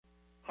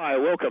Hi,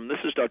 welcome. This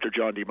is Dr.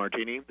 John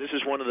DeMartini. This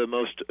is one of the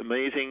most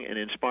amazing and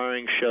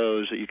inspiring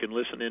shows that you can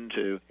listen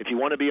into. If you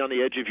want to be on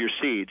the edge of your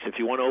seats, if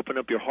you want to open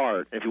up your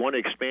heart, if you want to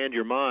expand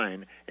your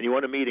mind, and you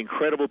want to meet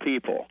incredible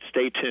people,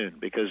 stay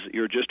tuned because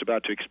you're just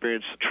about to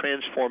experience a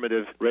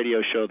transformative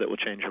radio show that will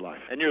change your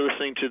life. And you're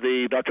listening to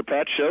the Dr.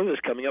 Pat Show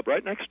that's coming up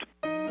right next.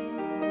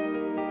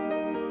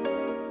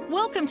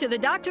 Welcome to the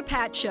Dr.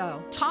 Pat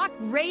Show. Talk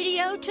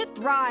radio to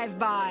thrive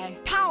by.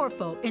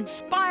 Powerful,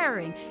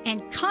 inspiring,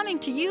 and coming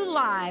to you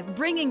live,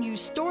 bringing you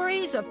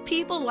stories of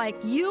people like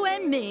you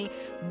and me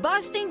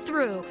busting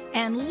through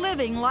and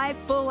living life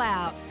full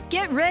out.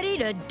 Get ready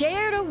to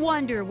dare to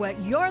wonder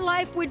what your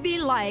life would be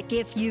like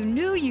if you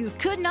knew you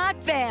could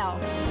not fail.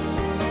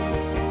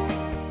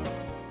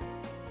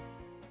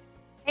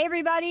 Hey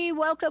everybody,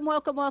 welcome.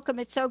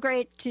 It's so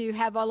great to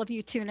have all of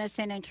you tune us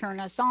in and turn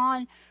us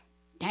on.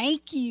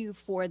 Thank you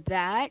for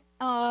that.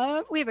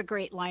 We have a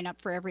great lineup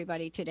for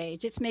everybody today.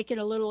 Just making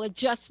a little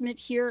adjustment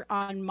here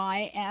on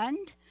my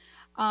end.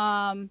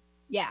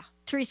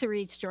 Teresa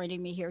Reed's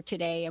joining me here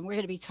today, and we're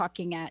going to be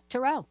talking at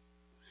tarot.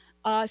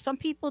 Some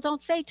people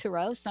don't say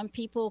tarot. Some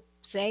people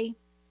say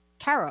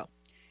tarot.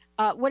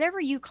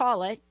 Whatever you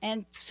call it,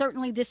 and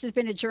certainly this has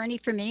been a journey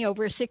for me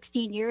over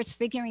 16 years,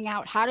 figuring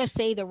out how to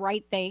say the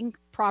right thing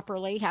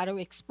properly, how to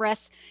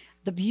express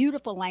the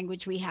beautiful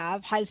language we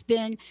have, has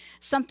been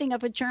something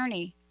of a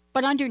journey.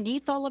 But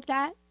underneath all of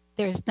that,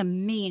 there's the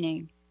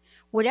meaning.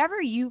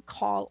 Whatever you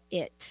call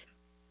it,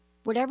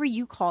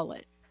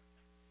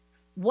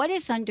 what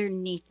is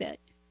underneath it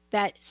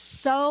that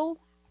so,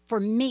 for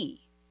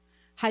me,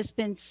 has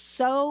been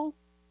so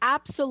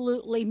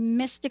absolutely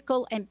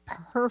mystical and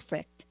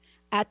perfect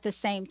at the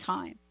same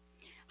time?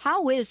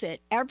 How is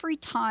it every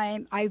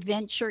time I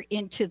venture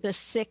into the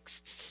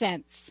sixth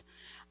sense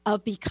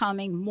of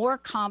becoming more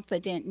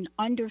confident in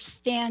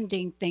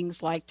understanding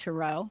things like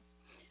tarot,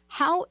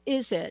 how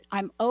is it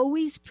I'm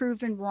always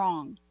proven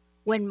wrong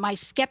when my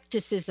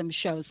skepticism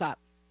shows up?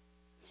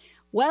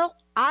 Well,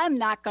 I'm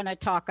not going to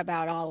talk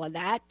about all of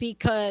that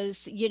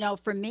because,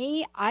 for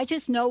me, I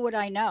just know what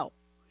I know.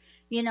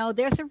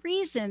 There's a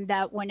reason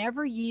that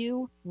whenever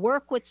you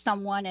work with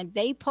someone and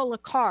they pull a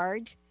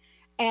card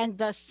and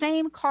the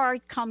same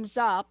card comes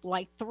up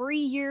like 3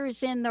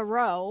 years in a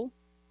row,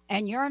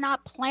 and you're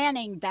not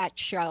planning that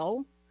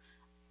show,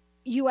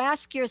 you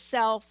ask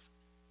yourself,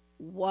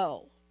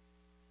 whoa,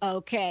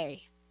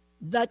 okay,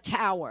 the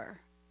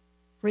Tower.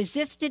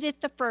 Resisted it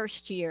the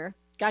first year,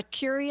 got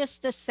curious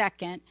the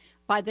second.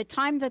 By the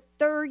time the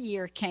third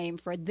year came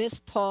for this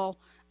pull,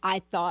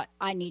 I thought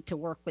I need to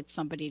work with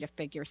somebody to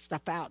figure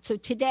stuff out. So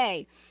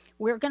today,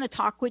 we're going to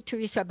talk with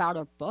Teresa about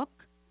her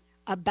book,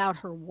 about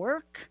her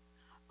work.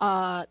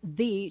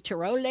 The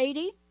Tarot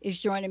Lady is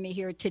joining me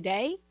here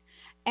today.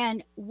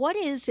 And what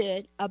is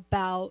it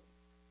about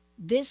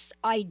this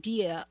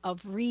idea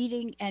of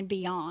reading and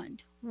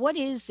beyond? What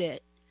is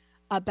it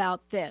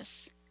about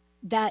this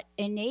that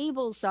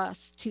enables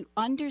us to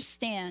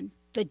understand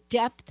the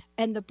depth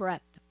and the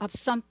breadth of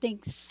something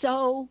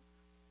so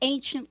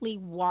anciently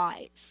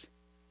wise?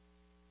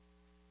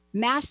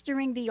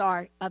 Mastering the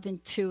art of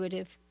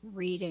intuitive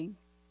reading.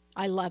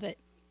 I love it.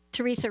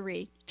 Teresa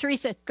Reed.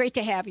 Teresa, great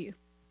to have you.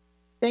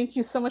 Thank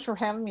you so much for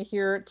having me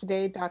here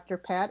today, Dr.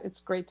 Pat. It's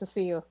great to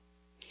see you.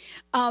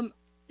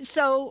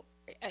 So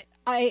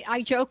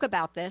I joke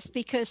about this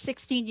because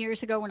 16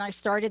 years ago when I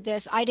started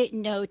this, I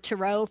didn't know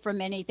tarot from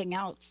anything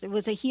else. It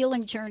was a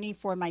healing journey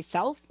for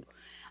myself.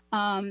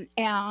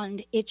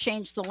 And it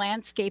changed the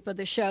landscape of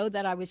the show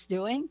that I was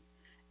doing.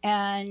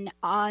 And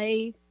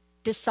I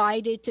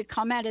decided to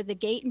come out of the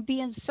gate and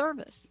be in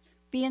service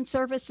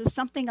of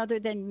something other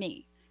than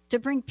me, to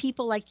bring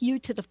people like you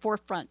to the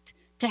forefront,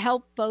 to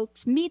help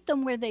folks meet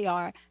them where they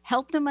are,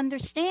 help them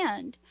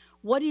understand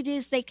what it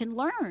is they can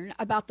learn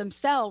about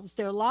themselves,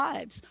 their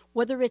lives,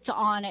 whether it's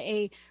on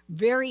a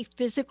very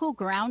physical,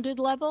 grounded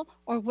level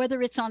or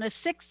whether it's on a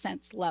sixth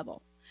sense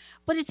level.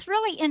 But it's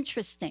really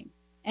interesting,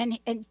 and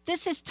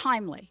this is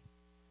timely.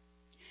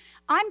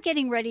 I'm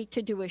getting ready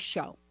to do a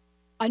show,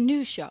 a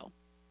new show.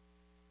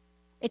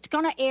 It's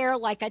going to air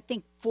like, I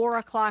think, 4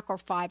 o'clock or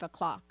 5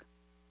 o'clock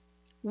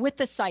with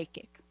a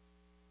psychic.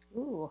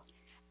 Ooh.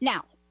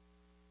 Now,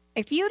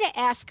 if you'd have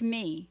asked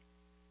me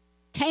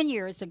 10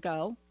 years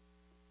ago,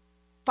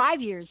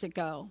 5 years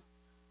ago,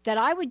 that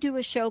I would do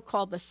a show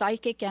called The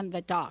Psychic and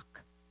the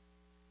Doc,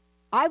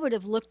 I would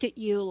have looked at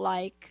you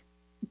like,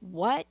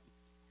 what?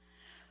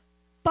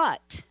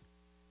 But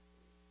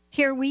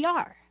here we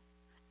are.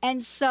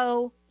 And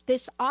so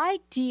this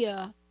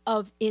idea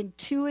of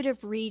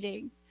intuitive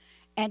reading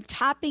and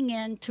tapping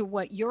into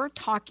what you're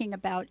talking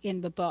about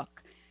in the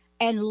book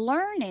and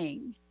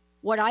learning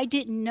what I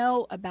didn't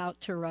know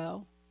about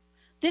tarot,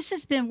 this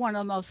has been one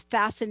of the most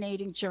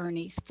fascinating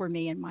journeys for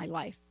me in my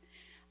life.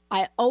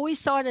 I always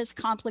saw it as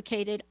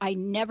complicated. I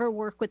never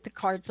work with the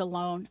cards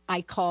alone.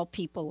 I call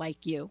people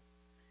like you.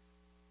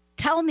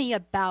 Tell me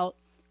about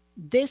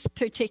this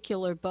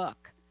particular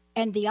book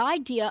and the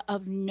idea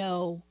of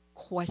no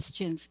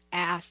questions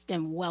asked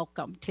and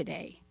welcome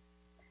today.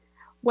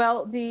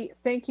 Well,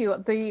 thank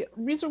you. The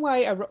reason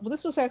why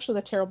this is actually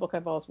the tarot book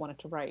I've always wanted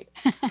to write.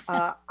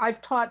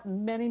 I've taught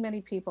many,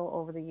 many people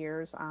over the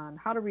years on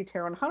how to read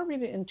tarot and how to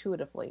read it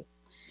intuitively.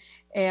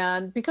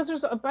 And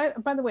because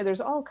by the way,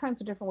 there's all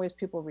kinds of different ways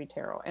people read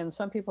tarot. And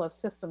some people have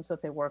systems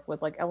that they work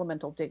with, like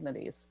elemental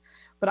dignities.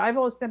 But I've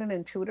always been an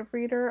intuitive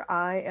reader.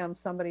 I am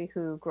somebody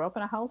who grew up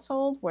in a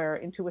household where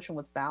intuition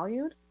was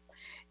valued.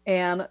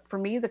 And for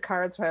me, the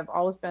cards have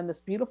always been this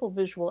beautiful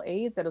visual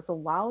aid that has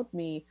allowed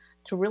me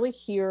to really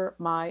hear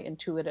my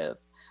intuitive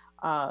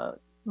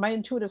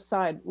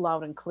side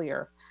loud and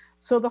clear.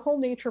 So the whole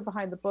nature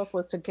behind the book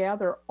was to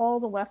gather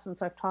all the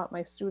lessons I've taught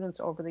my students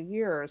over the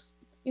years,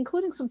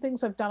 including some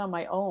things I've done on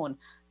my own.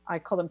 I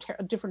call them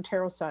different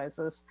tarot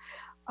sizes,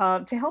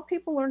 to help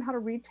people learn how to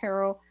read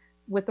tarot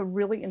with a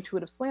really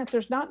intuitive slant.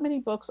 There's not many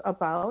books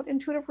about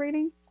intuitive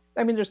reading.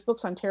 I mean, there's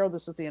books on tarot.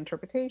 This is the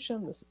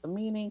interpretation, this is the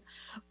meaning,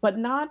 but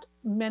not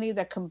many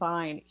that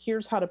combine.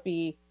 Here's how to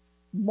be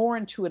more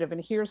intuitive,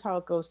 and here's how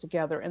it goes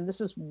together. And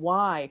this is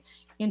why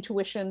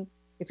intuition,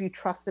 if you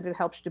trust it, it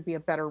helps you to be a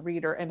better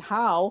reader, and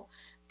how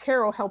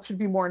tarot helps you to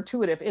be more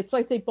intuitive. It's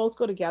like they both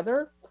go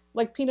together,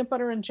 like peanut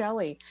butter and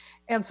jelly.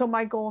 And so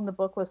my goal in the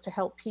book was to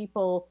help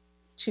people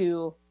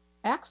to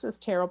access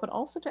tarot, but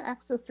also to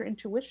access their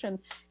intuition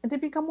and to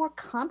become more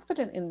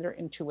confident in their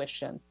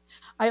intuition.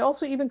 I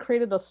also even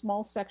created a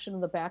small section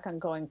in the back on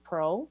going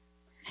pro,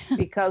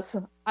 because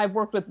I've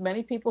worked with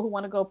many people who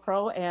want to go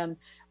pro, and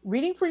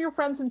reading for your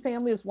friends and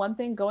family is one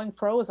thing. Going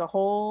pro is a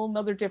whole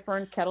nother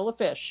different kettle of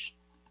fish.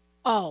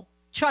 Oh,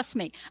 trust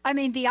me. I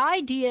mean, the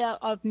idea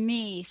of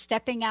me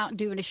stepping out and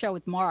doing a show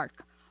with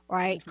Mark,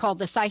 right, called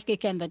The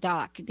Psychic and the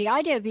Doc, the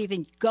idea of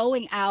even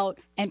going out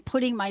and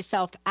putting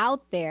myself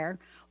out there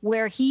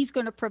where he's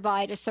going to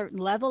provide a certain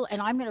level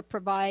and I'm going to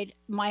provide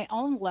my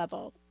own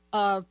level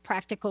of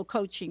practical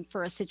coaching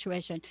for a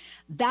situation.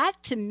 That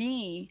to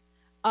me,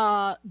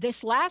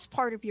 this last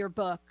part of your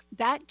book,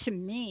 that to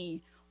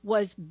me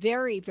was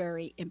very,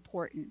 very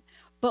important.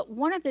 But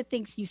one of the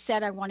things you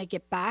said I want to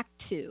get back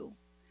to,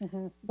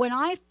 when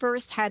I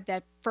first had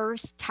that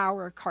first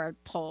tower card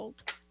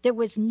pulled, there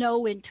was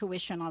no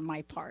intuition on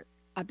my part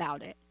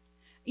about it.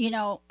 You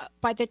know,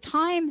 by the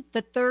time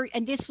the third,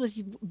 and this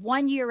was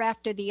 1 year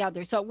after the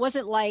other. So it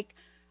wasn't like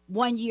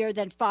 1 year,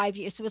 then 5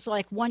 years. It was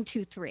like 1,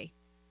 2, 3.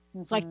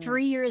 It's like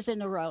 3 years in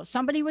a row.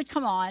 Somebody would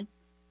come on,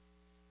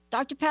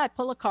 Dr. Pat,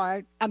 pull a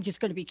card. I'm just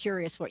going to be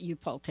curious what you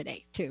pulled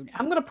today too. Now.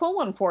 I'm going to pull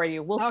one for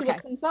you. We'll see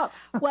what comes up.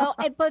 Well,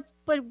 but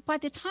by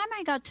the time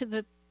I got to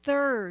the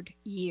third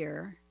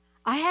year,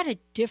 I had a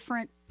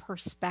different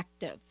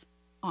perspective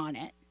on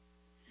it.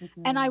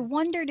 And I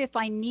wondered if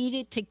I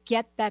needed to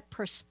get that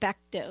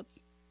perspective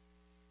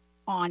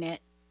on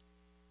it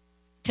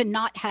to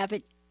not have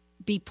it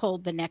be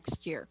pulled the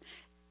next year.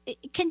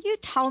 Can you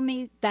tell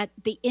me that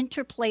the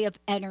interplay of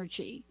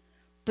energy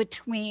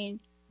between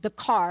the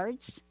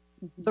cards,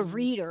 the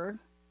reader,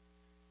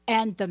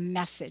 and the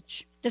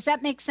message? Does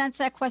that make sense,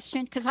 that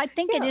question? Because I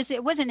think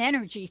it was an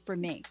energy for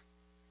me.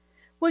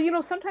 Well, you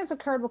know, sometimes a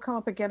card will come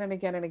up again and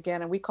again and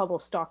again, and we call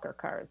those stalker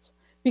cards,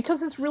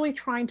 because it's really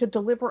trying to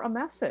deliver a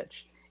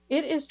message.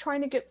 It is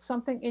trying to get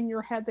something in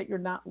your head that you're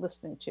not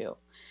listening to.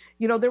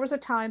 You know, there was a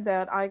time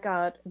that I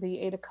got the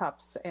Eight of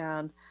Cups,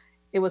 and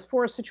it was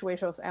for a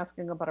situation I was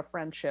asking about a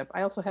friendship.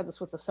 I also had this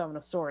with the Seven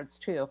of Swords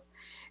too.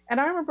 And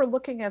I remember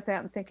looking at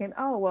that and thinking,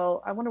 oh,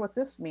 well, I wonder what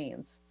this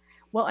means.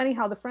 Well,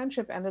 anyhow, the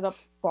friendship ended up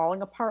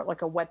falling apart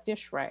like a wet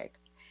dish rag.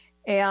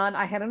 And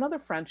I had another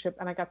friendship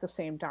and I got the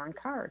same darn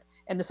card.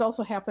 And this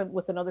also happened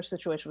with another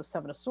situation with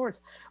Seven of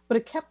Swords. But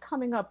it kept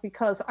coming up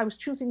because I was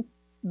choosing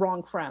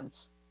wrong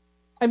friends.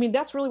 I mean,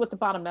 that's really what the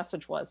bottom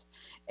message was.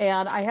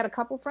 And I had a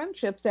couple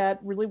friendships that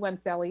really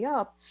went belly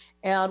up.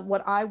 And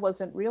what I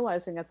wasn't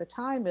realizing at the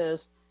time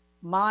is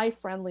my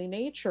friendly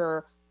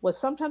nature was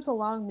sometimes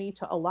allowing me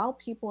to allow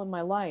people in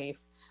my life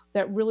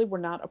that really were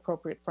not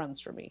appropriate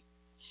friends for me.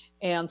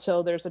 And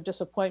so there's a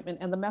disappointment.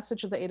 And the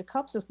message of the Eight of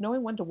Cups is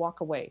knowing when to walk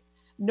away,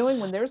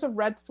 knowing when there's a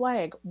red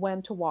flag,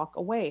 when to walk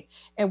away.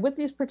 And with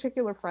these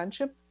particular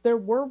friendships, there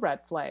were red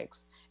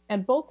flags.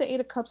 And both the Eight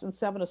of Cups and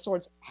Seven of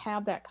Swords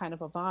have that kind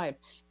of a vibe.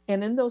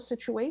 And in those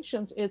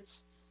situations,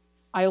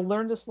 I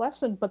learned this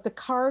lesson, but the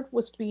card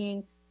was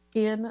being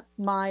in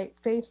my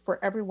face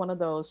for every one of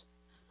those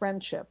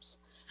friendships.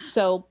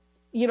 So,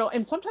 you know,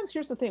 and sometimes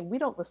here's the thing, we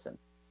don't listen.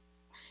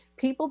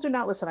 People do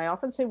not listen. I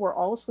often say we're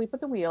all asleep at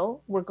the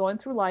wheel. We're going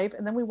through life,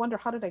 and then we wonder,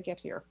 how did I get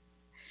here?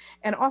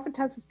 And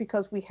oftentimes it's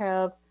because we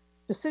have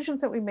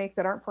decisions that we make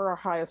that aren't for our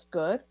highest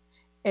good.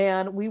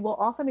 And we will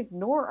often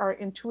ignore our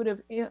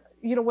intuitive, you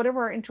know,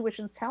 whatever our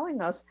intuition's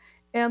telling us.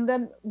 And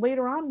then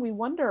later on, we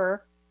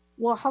wonder,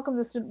 well, how come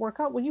this didn't work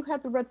out? Well, you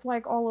had the red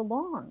flag all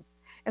along.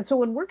 And so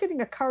when we're getting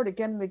a card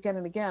again and again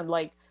and again,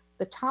 like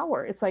the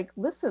Tower, it's like,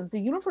 listen, the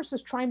universe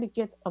is trying to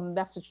get a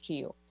message to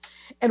you.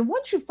 And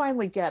once you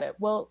finally get it,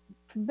 well,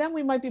 then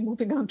we might be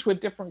moving on to a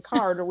different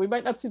card, or we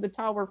might not see the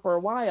Tower for a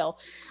while.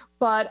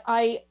 But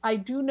I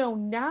do know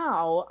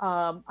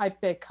now, I've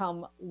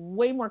become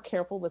way more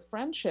careful with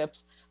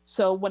friendships.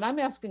 So when I'm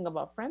asking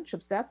about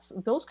friendships,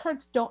 those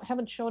cards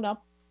haven't shown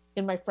up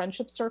in my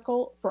friendship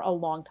circle for a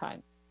long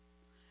time.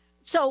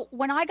 So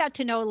when I got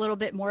to know a little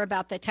bit more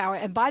about the tower,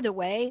 and by the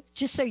way,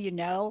 just so you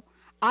know,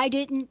 I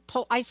didn't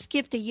pull, I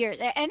skipped a year.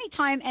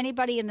 Anytime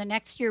anybody in the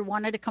next year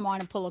wanted to come on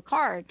and pull a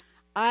card,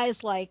 I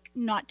was like,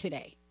 not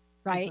today,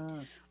 right?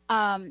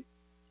 Um,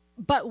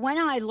 but when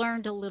I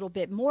learned a little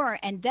bit more,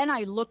 and then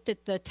I looked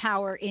at the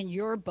tower in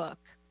your book,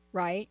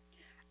 right?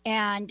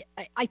 And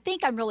I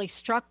think I'm really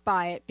struck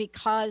by it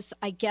because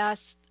I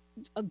guess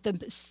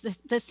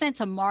the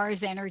sense of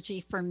Mars energy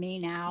for me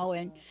now,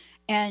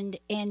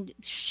 and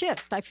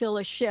shift. I feel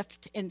a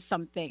shift in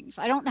some things.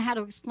 I don't know how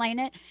to explain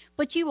it,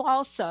 but you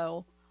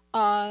also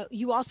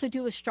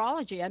do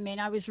astrology. I mean,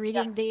 I was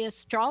reading Yes. the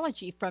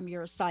astrology from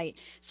your site.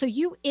 So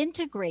you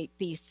integrate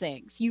these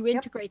things. You Yep.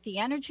 integrate the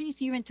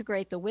energies, you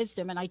integrate the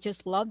wisdom, and I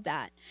just love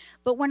that.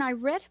 But when I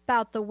read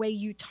about the way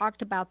you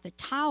talked about the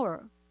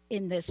tower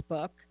in this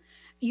book,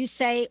 you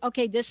say,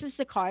 okay, this is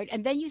the card.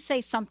 And then you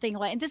say something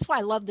like, and this is why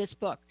I love this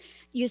book.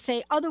 You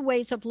say other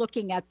ways of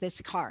looking at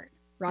this card,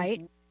 right?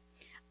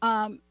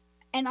 Mhm.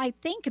 And I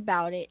think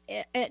about it,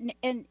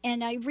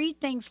 and I read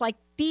things like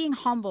being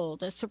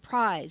humbled, a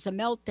surprise, a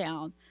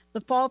meltdown,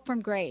 the fall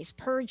from grace,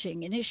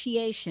 purging,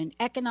 initiation,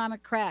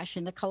 economic crash,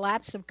 and the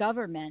collapse of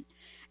government.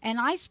 And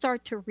I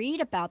start to read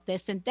about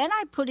this, and then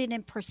I put it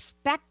in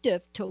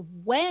perspective to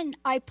when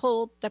I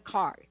pulled the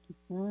card.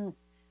 Mm.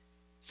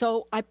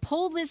 So I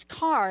pull this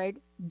card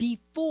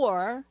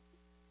before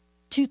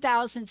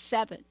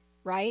 2007,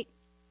 right?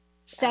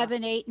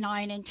 7, 8,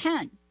 9, and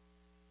 10.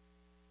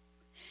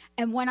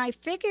 And when I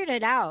figured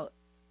it out,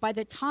 by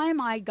the time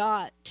I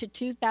got to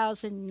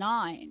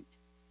 2009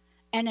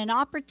 and an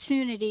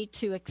opportunity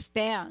to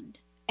expand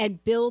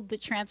and build the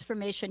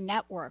transformation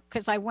network,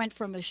 because I went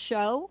from a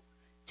show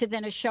to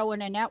then a show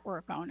and a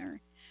network owner,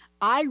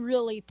 I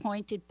really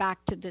pointed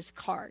back to this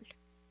card.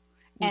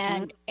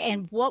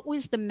 And what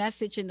was the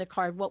message in the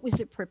card? What was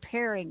it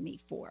preparing me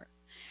for?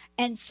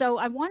 And so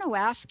I want to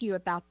ask you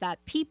about that.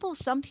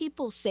 Some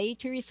people say,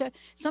 Teresa,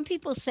 some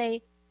people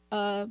say,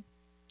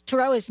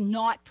 tarot is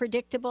not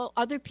predictable.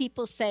 Other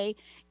people say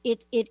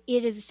it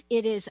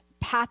is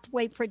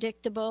pathway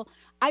predictable.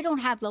 I don't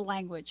have the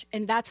language,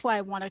 and that's why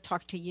I want to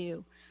talk to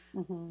you.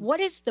 What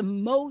is the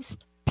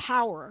most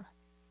power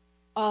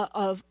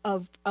of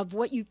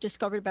what you've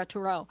discovered about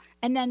tarot?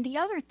 And then the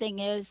other thing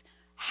is,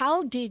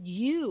 how did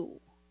you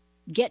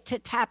get to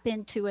tap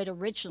into it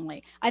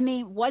originally? I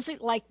mean, was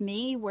it like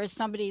me, where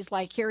somebody's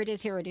like, here it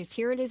is, here it is,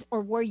 here it is,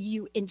 or were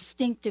you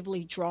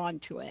instinctively drawn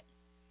to it?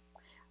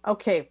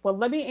 Okay, well,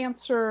 let me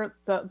answer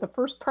the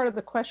first part of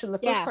the question. The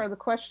first part of the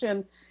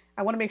question,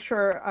 I want to make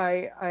sure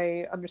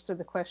I understood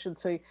the question.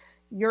 So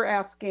you're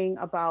asking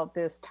about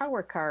this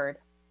tower card,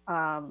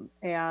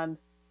 and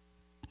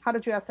how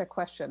did you ask that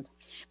question?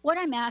 What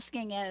I'm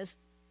asking is,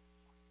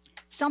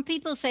 some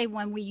people say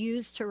when we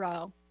use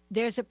tarot,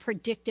 there's a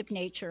predictive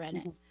nature in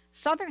it.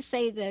 Some others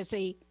say there's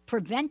a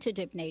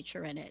preventative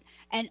nature in it,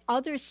 and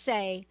others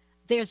say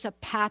there's a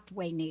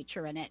pathway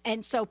nature in it.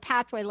 And so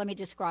pathway, let me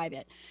describe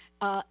it.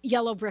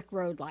 Yellow brick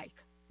road like.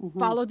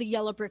 Follow the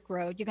yellow brick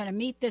road. You're going to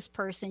meet this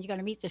person. You're going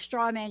to meet the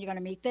straw man. You're going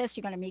to meet this.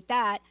 You're going to meet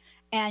that.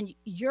 And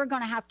you're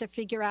going to have to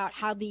figure out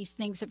how these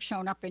things have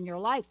shown up in your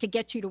life to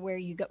get you to where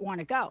you want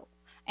to go.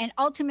 And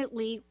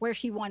ultimately, where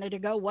she wanted to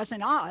go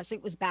wasn't Oz.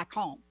 It was back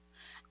home.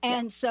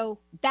 And so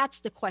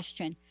that's the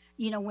question.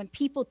 You know, when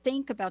people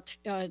think about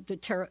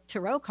the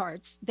tarot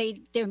cards,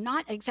 they're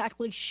not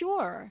exactly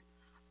sure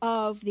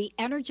of the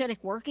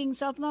energetic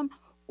workings of them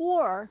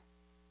or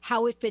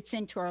how it fits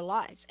into our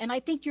lives. And I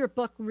think your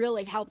book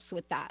really helps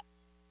with that.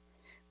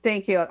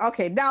 Thank you.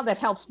 Okay, now that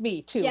helps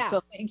me too. Yeah.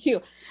 So thank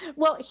you.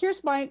 Well,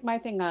 here's my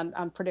thing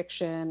on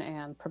prediction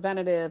and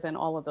preventative and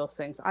all of those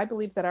things. I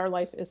believe that our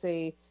life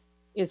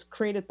is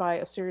created by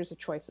a series of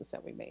choices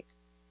that we make.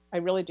 I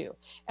really do.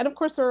 And of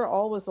course, there are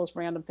always those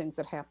random things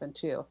that happen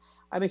too.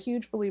 I'm a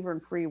huge believer in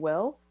free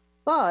will,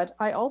 but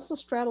I also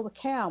straddle the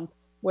camp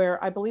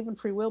where I believe in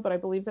free will, but I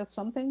believe that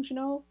some things, you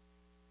know,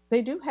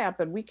 they do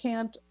happen. We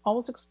can't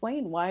always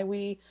explain why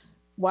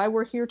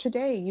we're here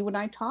today, you and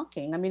I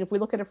talking. I mean, if we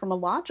look at it from a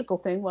logical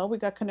thing, well, we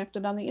got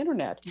connected on the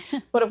internet.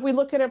 But if we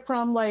look at it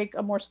from like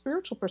a more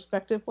spiritual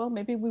perspective, well,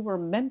 maybe we were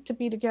meant to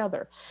be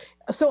together.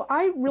 So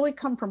I really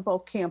come from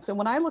both camps. And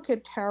when I look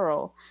at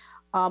tarot,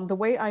 the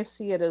way I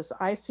see it is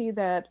I see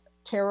that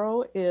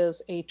tarot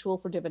is a tool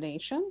for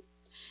divination,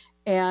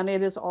 and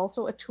it is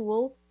also a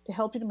tool to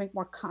help you to make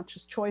more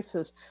conscious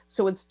choices.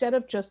 So instead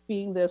of just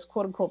being this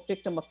quote unquote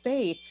victim of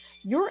fate,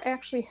 you're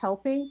actually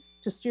helping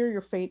to steer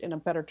your fate in a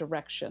better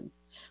direction.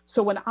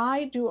 So when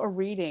I do a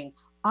reading,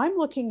 I'm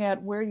looking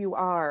at where you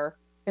are,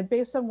 and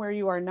based on where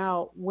you are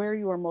now, where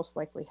you are most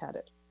likely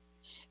headed.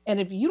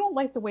 And if you don't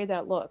like the way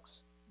that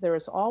looks, there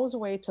is always a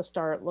way to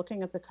start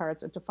looking at the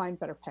cards and to find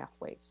better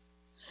pathways.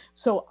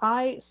 So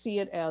I see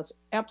it as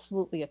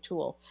absolutely a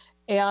tool.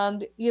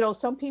 And, you know,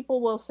 some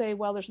people will say,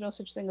 well, there's no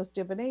such thing as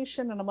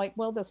divination. And I'm like,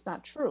 well, that's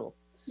not true.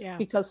 Yeah.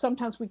 Because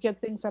sometimes we get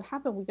things that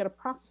happen. We get a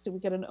prophecy, we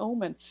get an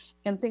omen,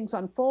 and things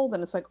unfold.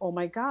 And it's like, oh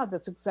my God,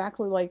 that's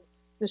exactly like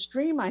this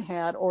dream I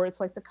had, or it's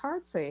like the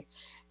cards say.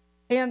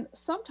 And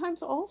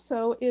sometimes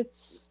also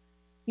it's,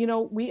 you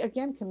know, we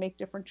again can make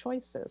different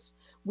choices.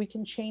 We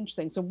can change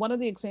things. And one of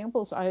the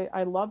examples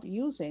I love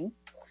using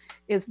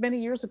is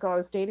many years ago, I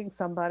was dating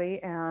somebody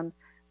and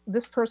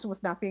this person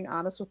was not being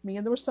honest with me.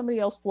 And there was somebody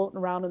else floating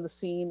around in the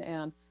scene.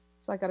 And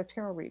so I got a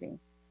tarot reading.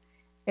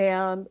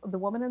 And the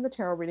woman in the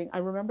tarot reading, I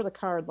remember the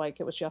card like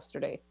it was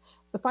yesterday.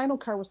 The final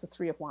card was the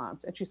Three of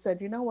Wands. And she said,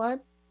 you know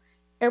what?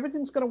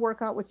 Everything's going to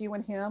work out with you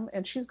and him.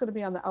 And she's going to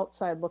be on the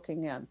outside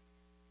looking in.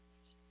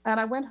 And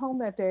I went home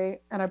that day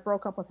and I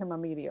broke up with him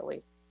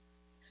immediately,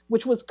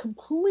 which was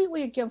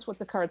completely against what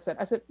the card said.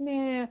 I said,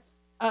 nah,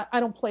 I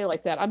don't play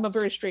like that. I'm a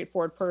very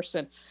straightforward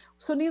person.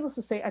 So needless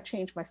to say, I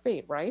changed my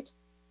fate, right?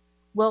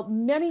 Well,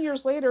 many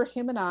years later,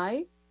 him and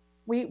I,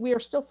 we are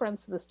still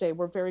friends to this day.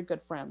 We're very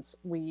good friends.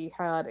 We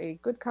had a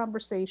good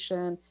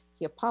conversation.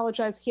 He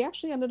apologized. He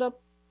actually ended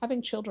up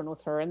having children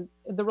with her, and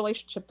the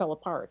relationship fell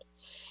apart.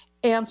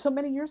 And so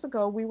many years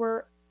ago,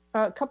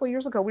 a couple of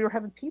years ago, we were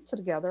having pizza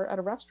together at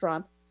a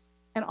restaurant,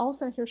 and all of a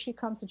sudden here she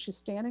comes and she's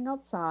standing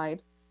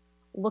outside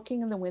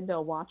looking in the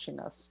window watching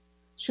us.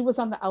 She was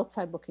on the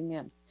outside looking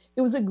in.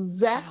 It was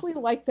exactly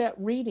like that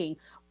reading.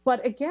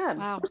 But again,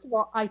 first of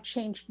all, I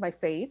changed my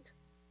fate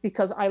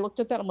because I looked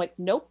at that. I'm like,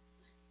 nope.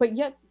 But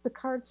yet the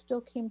card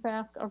still came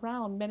back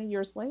around many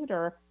years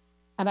later.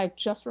 And I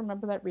just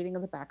remember that reading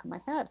in the back of my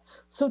head.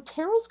 So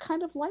tarot's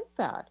kind of like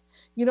that.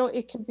 You know,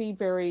 it can be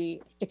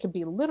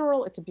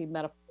literal. It can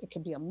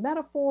be a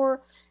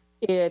metaphor.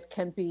 It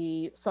can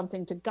be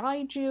something to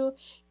guide you.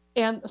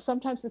 And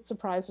sometimes it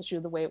surprises you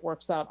the way it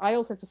works out. I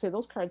always like to say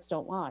those cards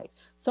don't lie.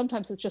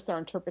 Sometimes it's just our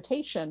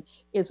interpretation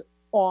is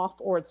off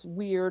or it's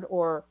weird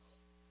or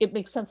it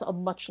makes sense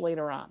much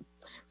later on.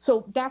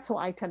 So that's how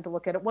I tend to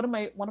look at it. One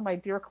of my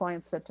dear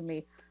clients said to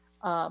me,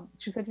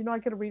 she said, you know, I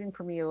get a reading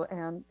from you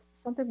and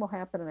something will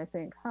happen. And I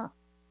think,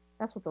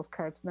 that's what those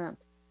cards meant.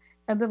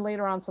 And then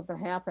later on something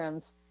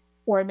happens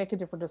or I make a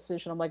different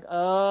decision. I'm like,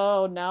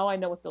 oh, now I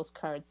know what those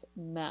cards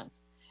meant.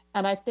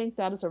 And I think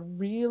that is a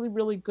really,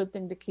 really good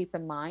thing to keep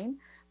in mind,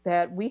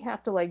 that we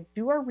have to like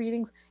do our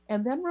readings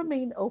and then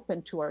remain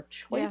open to our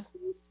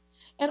choices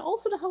and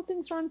also to how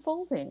things are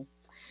unfolding.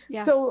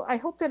 Yeah. So I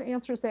hope that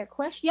answers that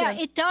question. Yeah,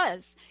 it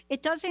does.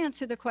 It does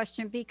answer the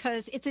question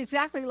because it's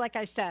exactly like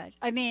I said.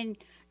 I mean,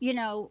 you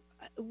know,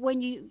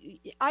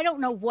 I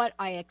don't know what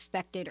I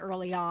expected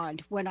early on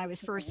when I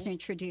was first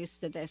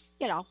introduced to this,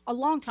 you know, a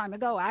long time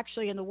ago,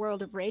 actually, in the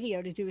world of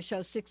radio, to do a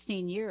show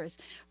 16 years.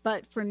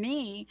 But for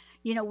me,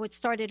 you know, what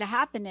started to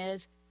happen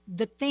is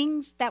the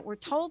things that were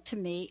told to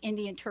me in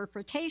the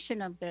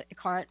interpretation of the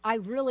card, I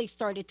really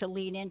started to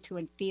lean into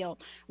and feel.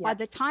 Yes. By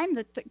the time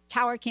the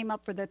tower came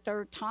up for the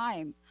third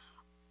time,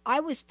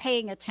 I was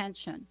paying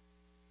attention.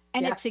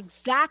 And it's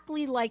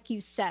exactly like you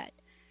said.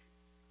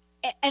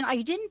 And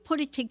I didn't put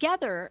it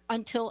together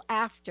until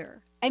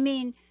after. I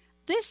mean,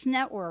 this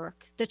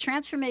network, the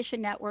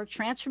Transformation Network,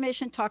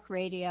 Transformation Talk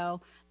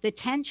Radio, the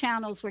 10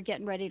 channels we're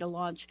getting ready to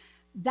launch,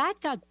 that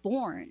got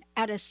born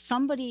out of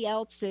somebody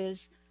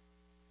else's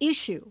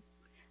issue.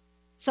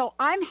 So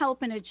I'm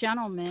helping a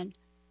gentleman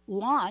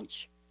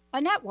launch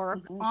a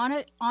network on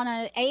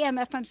an AM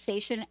FM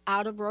station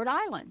out of Rhode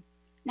Island.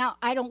 Now,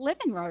 I don't live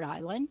in Rhode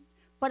Island,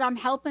 but I'm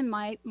helping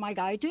my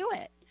guy do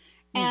it.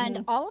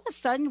 And all of a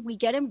sudden we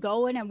get him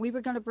going, and we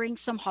were going to bring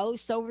some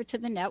hosts over to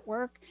the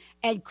network.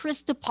 And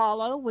Chris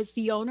DiPaolo was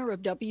the owner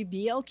of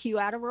WBLQ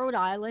out of Rhode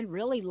Island,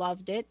 really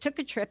loved it, took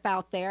a trip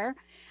out there.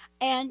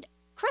 And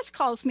Chris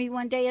calls me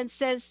one day and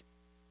says,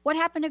 what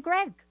happened to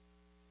Greg?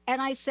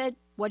 And I said,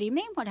 what do you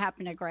mean what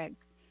happened to Greg?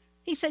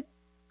 He said,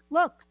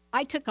 look,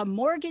 I took a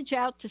mortgage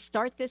out to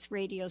start this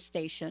radio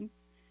station.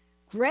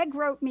 Greg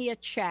wrote me a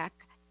check.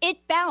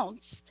 It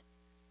bounced.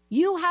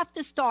 You have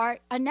to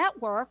start a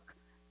network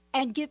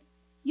and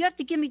you have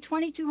to give me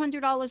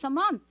 $2,200 a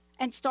month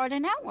and start a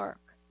network.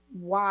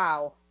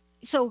 Wow.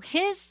 So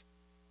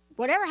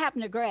whatever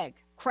happened to Greg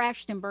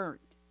crashed and burned.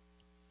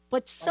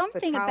 But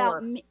something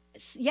about me,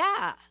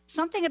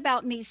 something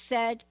about me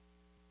said,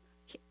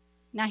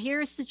 now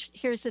here's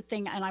the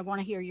thing, and I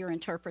want to hear your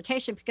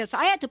interpretation because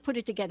I had to put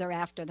it together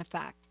after the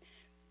fact.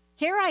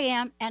 Here I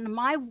am, and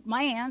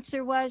my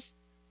answer was,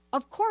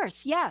 of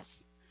course,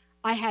 yes.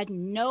 I had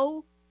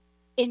no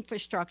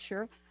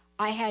infrastructure.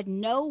 I had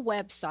no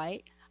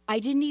website. I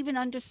didn't even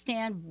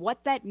understand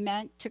what that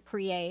meant to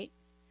create.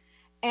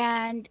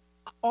 And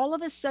all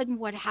of a sudden,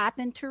 what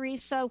happened,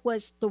 Teresa,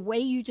 was the way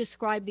you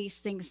describe these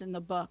things in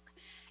the book.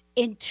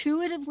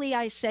 Intuitively,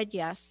 I said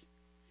yes.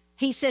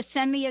 He says,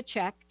 send me a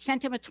check,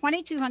 sent him a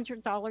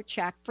 $2,200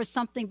 check for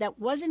something that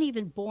wasn't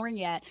even born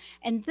yet.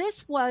 And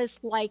this was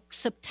like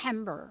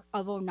September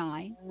of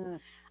 2009.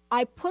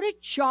 I put a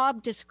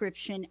job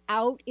description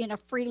out in a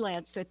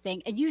freelancer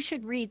thing, and you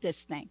should read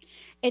this thing.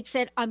 It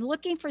said, I'm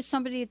looking for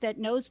somebody that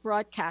knows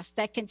broadcast,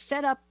 that can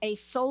set up a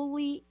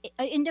solely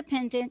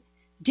independent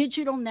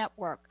digital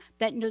network,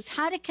 that knows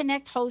how to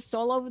connect hosts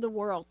all over the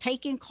world,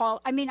 taking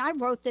calls. I mean, I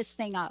wrote this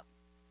thing up.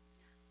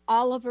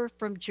 Oliver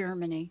from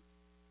Germany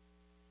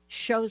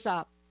shows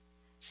up,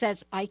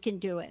 says, I can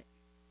do it.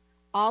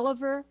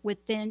 Oliver,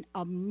 within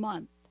a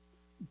month,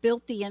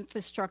 built the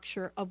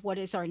infrastructure of what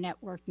is our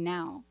network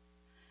now,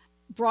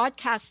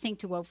 broadcasting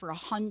to over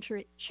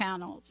 100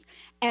 channels.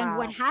 And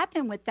what Wow.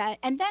 happened with that?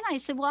 And then I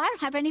said, well, I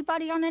don't have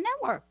anybody on the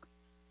network.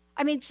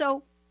 I mean,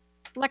 so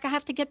like I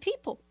have to get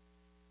people.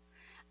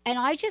 And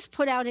I just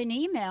put out an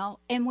email,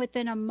 and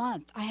within a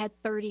month, I had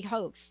 30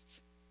 hosts,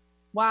 30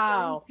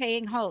 Wow.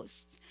 paying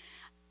hosts.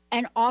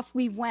 And off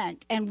we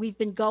went. And we've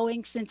been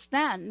going since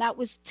then. That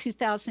was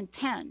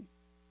 2010,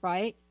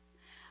 right?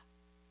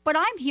 But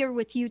I'm here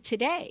with you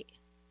today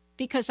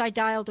because I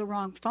dialed a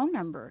wrong phone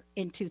number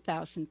in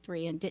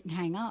 2003 and didn't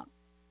hang up.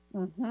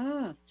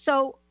 Mm-hmm.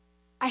 So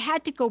I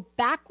had to go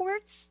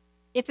backwards,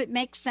 if it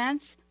makes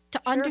sense,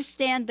 to Sure.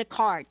 understand the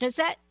card. Does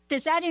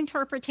that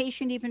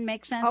interpretation even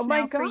make sense Oh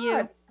my now for you?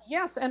 God.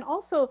 Yes. And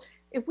also,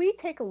 if we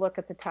take a look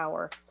at the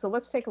tower, so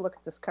let's take a look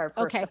at this card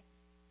first. Okay.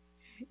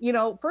 You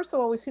know, first of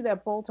all, we see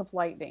that bolt of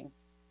lightning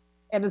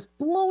and it's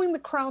blowing the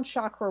crown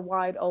chakra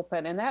wide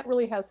open. And that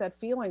really has that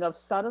feeling of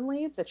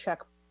suddenly the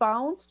check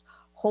bounced.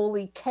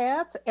 Holy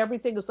cats,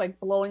 everything is like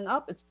blowing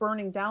up, it's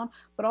burning down,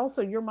 but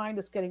also your mind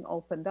is getting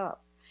opened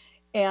up.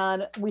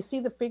 And we see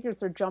the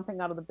figures are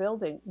jumping out of the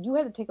building. You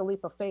had to take a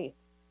leap of faith.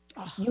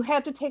 Oh, You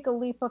had to take a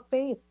leap of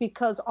faith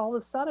because all of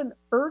a sudden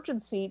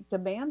urgency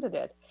demanded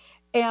it.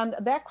 And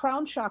that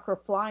crown chakra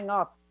flying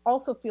off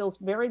also feels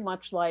very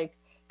much like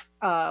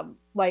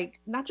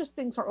not just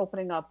things are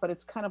opening up, but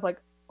it's kind of like,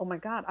 oh my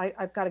God,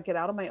 I've got to get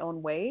out of my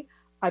own way.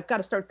 I've got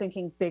to start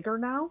thinking bigger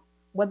now,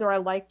 whether I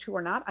like to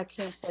or not. I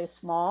can't play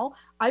small.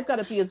 I've got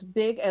to be as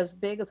big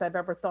as I've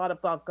ever thought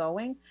about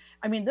going.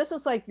 I mean, this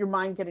is like your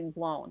mind getting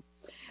blown.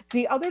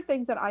 The other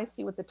thing that I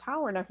see with the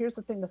tower, now here's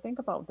the thing to think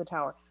about with the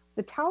tower.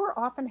 The tower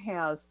often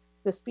has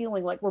this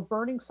feeling like we're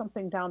burning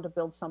something down to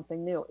build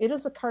something new. It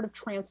is a card of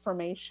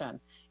transformation.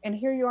 And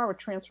here you are with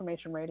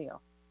Transformation Radio.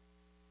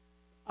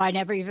 I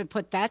never even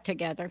put that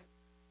together.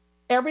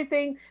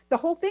 Everything, the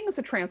whole thing is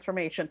a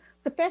transformation.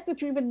 The fact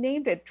that you even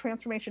named it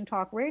Transformation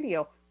Talk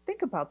Radio,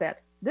 think about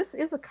that. This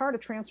is a card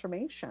of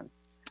transformation.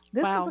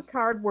 This Wow. is a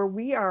card where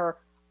we are,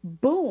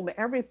 boom,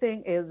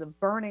 everything is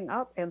burning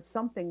up and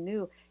something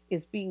new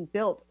is being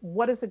built.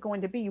 What is it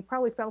going to be? You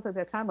probably felt at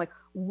that time like,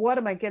 what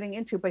am I getting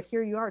into? But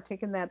here you are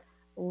taking that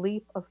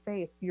leap of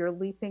faith. You're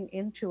leaping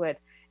into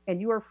it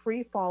and you are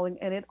free falling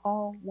and it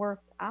all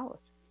worked out.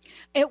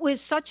 It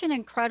was such an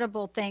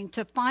incredible thing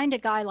to find a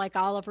guy like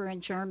Oliver in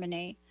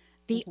Germany.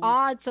 The Mhm.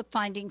 odds of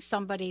finding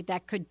somebody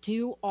that could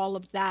do all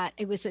of that.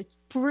 It was a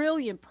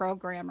brilliant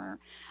programmer.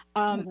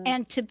 Mhm.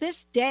 And to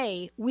this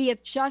day, we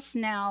have just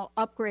now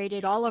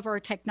upgraded all of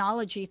our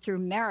technology through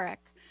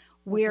Merrick.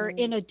 We're Mhm.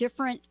 in a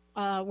different,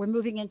 we're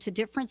moving into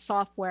different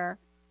software,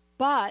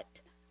 but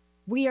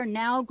we are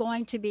now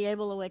going to be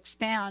able to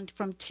expand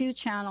from 2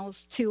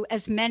 channels to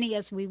as many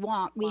as we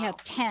want. We Wow. have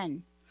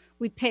 10.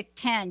 We picked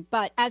 10,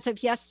 but as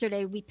of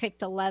yesterday, we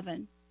picked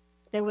 11.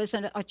 There was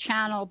a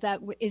channel that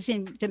is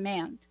in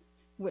demand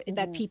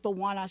that Mhm. people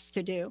want us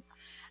to do.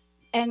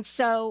 And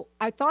so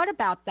I thought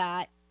about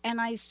that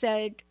and I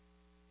said,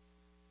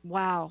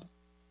 wow,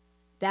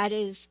 that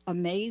is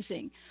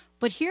amazing.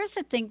 But here's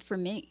the thing for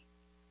me.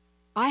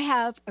 I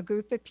have a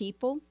group of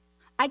people.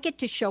 I get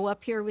to show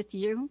up here with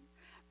you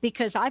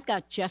because I've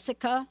got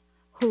Jessica,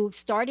 who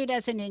started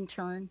as an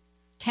intern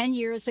 10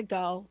 years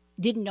ago,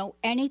 didn't know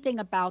anything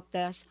about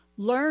this,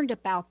 learned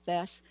about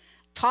this,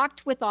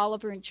 talked with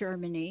Oliver in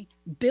Germany,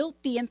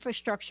 built the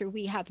infrastructure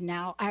we have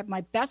now. I have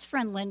my best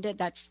friend Linda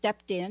that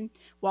stepped in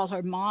while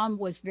her mom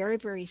was very,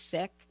 very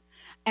sick,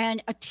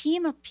 and a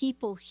team of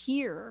people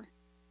here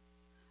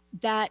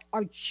that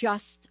are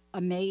just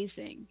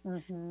amazing.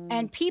 Mhm.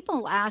 And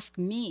people ask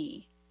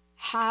me,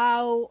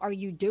 how are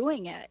you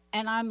doing it?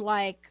 And I'm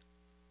like,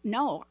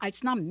 no,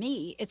 it's not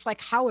me. It's like,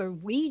 how are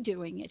we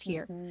doing it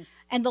here? Mhm.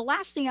 And the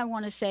last thing I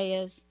want to say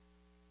is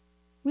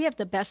we have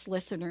the best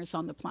listeners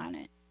on the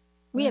planet.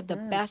 We have the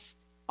Mhm.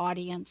 best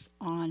audience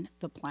on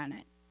the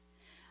planet.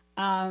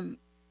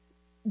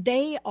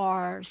 They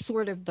are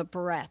sort of the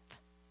breath,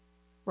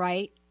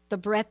 right? The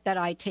breath that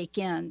I take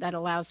in that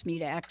allows me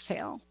to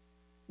exhale.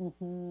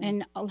 Mhm.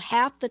 And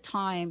half the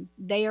time,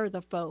 they are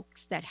the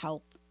folks that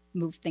help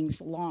move things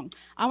along.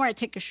 I want to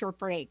take a short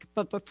break,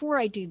 but before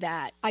I do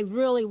that, I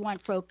really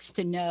want folks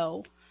to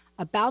know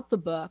about the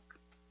book,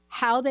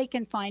 how they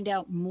can find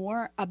out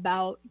more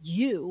about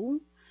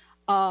you,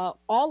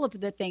 all of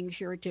the things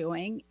you're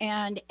doing,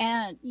 and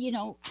you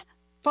know,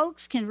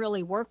 folks can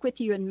really work with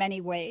you in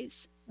many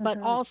ways, but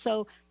Mhm.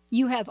 also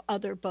you have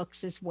other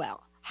books as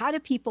well. How do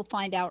people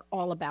find out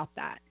all about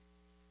that?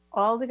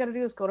 All they got to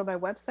do is go to my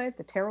website,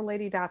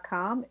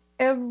 thetarotlady.com.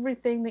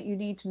 Everything that you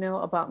need to know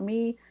about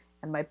me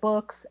and my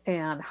books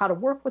and how to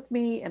work with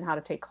me and how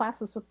to take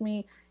classes with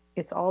me,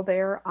 it's all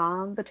there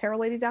on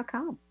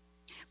thetarotlady.com.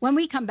 When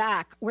we come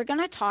back, we're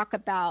going to talk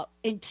about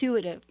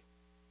intuitive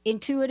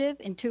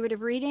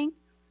reading.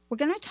 We're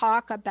going to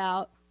talk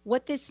about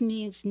what this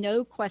means,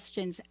 no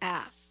questions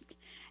asked,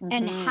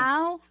 and Mhm.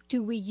 how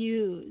do we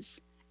use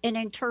an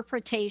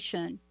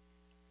interpretation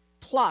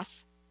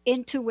plus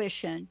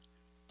intuition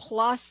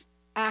plus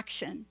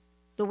action,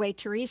 the way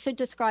Teresa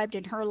described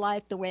in her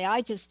life, the way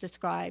I just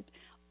described,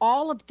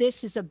 all of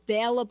this is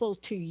available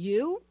to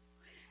you.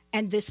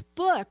 And this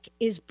book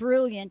is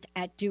brilliant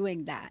at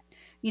doing that.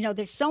 You know,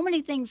 there's so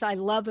many things I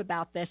love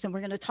about this, and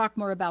we're going to talk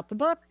more about the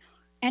book.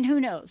 And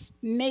who knows,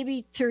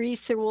 maybe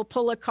Teresa will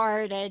pull a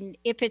card, and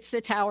if it's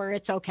the Tower,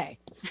 it's okay.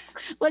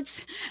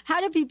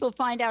 How do people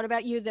find out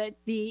about you?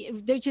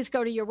 They just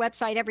go to your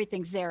website,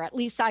 everything's there. At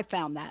least I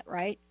found that,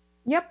 right?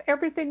 Yep,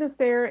 everything is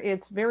there.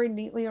 It's very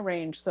neatly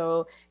arranged.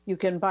 So you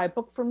can buy a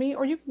book from me,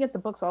 or you can get the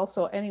books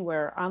also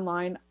anywhere,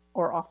 online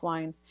or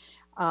offline.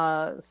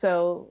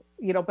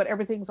 But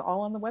everything's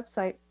all on the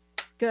website.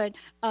 Good.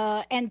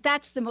 And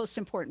that's the most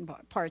important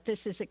part.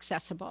 This is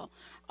accessible.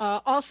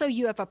 Also,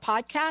 you have a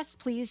podcast.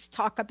 Please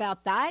talk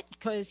about that,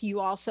 because you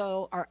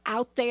also are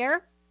out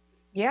there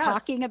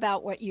talking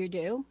about what you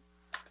do.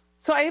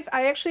 So I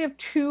actually have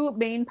two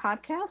main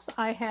podcasts.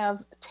 I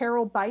have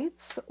Tarot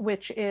Bites,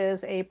 which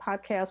is a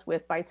podcast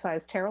with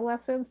bite-sized tarot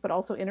lessons, but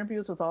also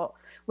interviews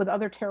with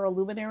other tarot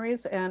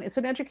luminaries. And it's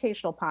an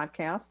educational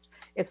podcast.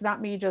 It's not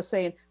me just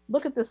saying,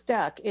 look at this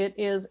deck. It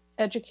is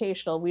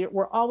educational.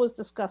 We're always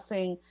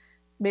discussing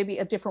maybe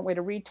a different way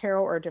to read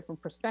tarot or a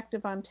different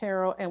perspective on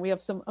tarot. And we have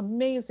some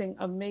amazing,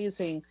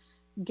 amazing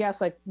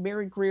guests like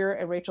Mary Greer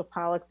and Rachel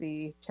Pollack,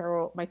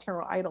 my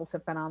tarot idols,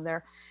 have been on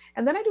there.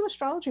 And then I do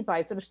Astrology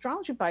Bites, and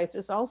Astrology Bites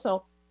is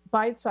also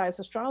bite-sized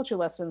astrology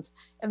lessons.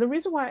 And the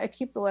reason why I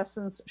keep the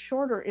lessons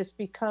shorter is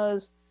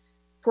because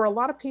for a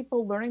lot of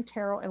people, learning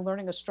tarot and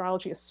learning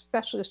astrology,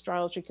 especially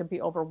astrology, can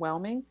be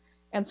overwhelming.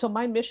 And so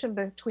my mission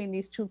between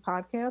these two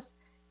podcasts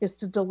is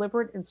to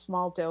deliver it in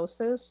small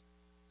doses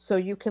so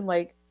you can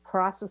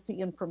process the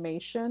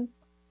information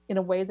in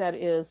a way that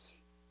is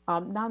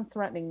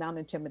non-threatening,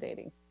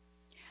 non-intimidating.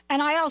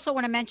 And I also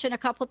want to mention a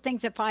couple of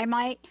things, if I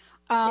might.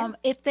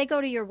 If they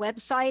go to your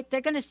website, they're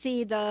going to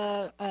see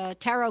the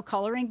tarot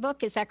coloring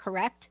book. Is that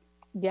correct?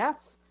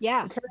 Yes.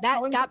 Yeah. The tarot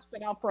coloring book's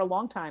been out for a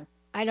long time.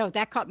 I know,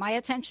 that caught my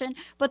attention.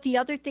 But the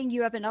other thing,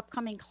 you have an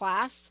upcoming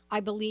class,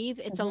 I believe.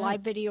 It's a live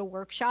video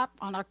workshop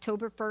on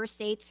October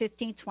 1st, 8th,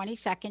 15th,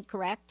 22nd,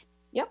 correct?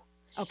 Yep.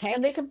 Okay.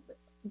 And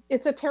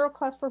it's a tarot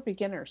class for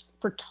beginners,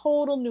 for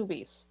total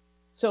newbies.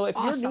 So if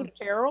you're new to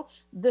tarot,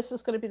 this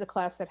is going to be the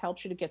class that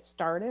helps you to get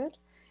started.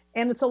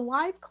 And it's a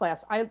live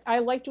class. I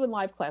like doing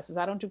live classes.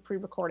 I don't do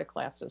pre-recorded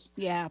classes.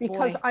 Yeah,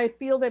 because I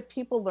feel that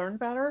people learn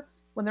better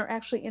when they're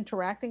actually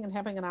interacting and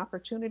having an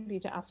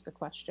opportunity to ask a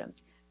question.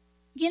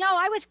 You know,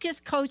 I was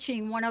just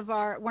coaching one of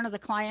the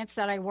clients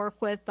that I work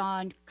with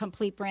on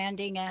complete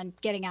branding and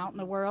getting out in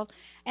the world.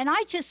 And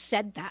I just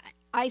said that.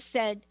 I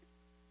said,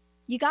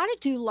 you got to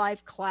do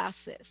live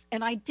classes.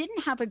 And I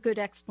didn't have a good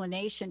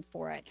explanation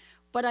for it.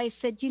 But I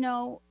said,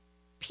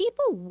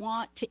 people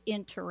want to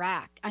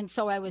interact. And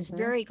so I was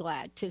very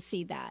glad to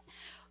see that.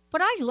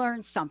 But I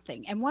learned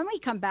something. And when we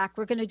come back,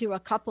 we're going to do a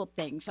couple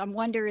things. I'm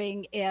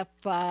wondering if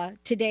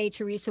today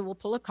Teresa will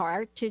pull a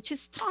card to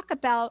just talk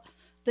about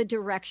the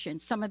direction,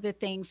 some of the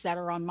things that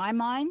are on my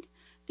mind.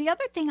 The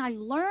other thing, I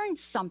learned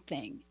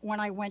something when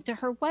I went to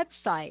her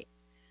website,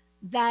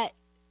 that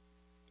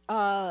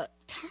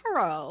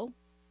tarot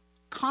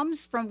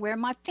comes from where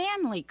my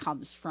family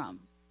comes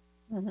from.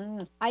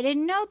 I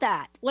didn't know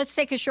that. Let's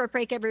take a short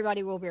break,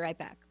 everybody. We'll be right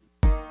back.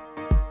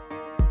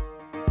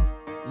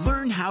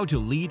 Learn how to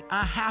lead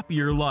a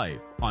happier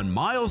life on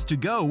Miles to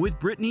Go with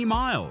Brittany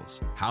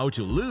Miles. How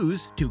to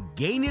lose to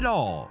gain it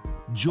all.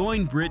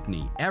 Join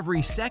Brittany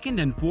every second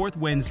and fourth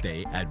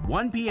Wednesday at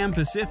 1 p.m.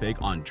 Pacific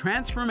on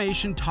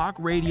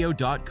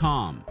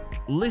TransformationTalkRadio.com.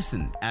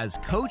 Listen as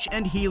coach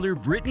and healer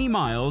Brittany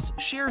Miles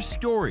shares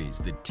stories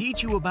that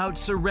teach you about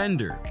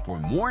surrender. For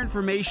more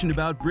information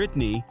about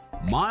Brittany,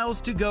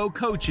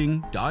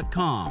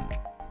 milestogocoaching.com.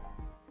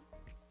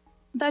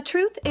 The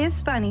Truth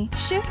is Funny.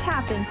 Shift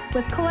Happens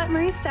with Colette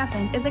Marie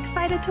Steffen is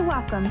excited to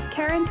welcome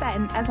Karen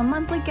Benton as a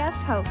monthly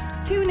guest host.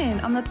 Tune in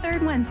on the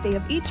third Wednesday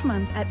of each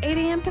month at 8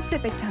 a.m.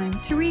 Pacific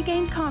Time to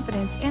regain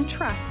confidence and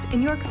trust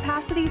in your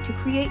capacity to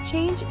create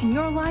change in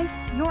your life,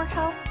 your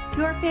health,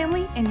 your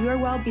family, and your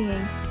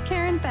well-being.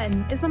 Karen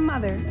Benton is a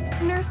mother,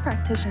 nurse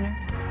practitioner,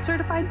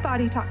 certified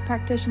body talk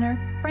practitioner,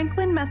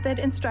 Franklin Method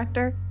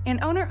instructor,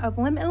 and owner of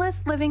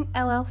Limitless Living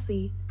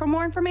LLC. For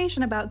more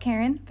information about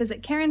Karen,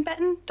 visit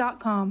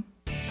KarenBenton.com.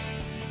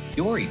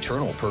 Your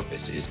eternal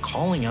purpose is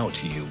calling out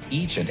to you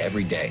each and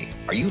every day.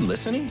 Are you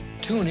listening?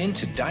 Tune in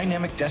to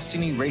Dynamic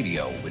Destiny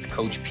Radio with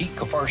Coach Pete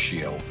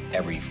Cafarcio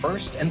every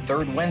first and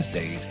third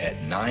Wednesdays at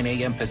 9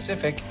 a.m.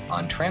 Pacific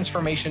on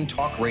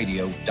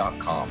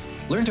TransformationTalkRadio.com.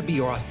 Learn to be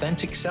your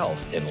authentic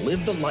self and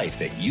live the life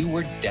that you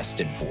were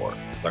destined for.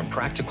 Learn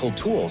practical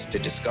tools to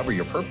discover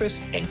your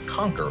purpose and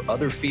conquer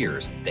other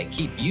fears that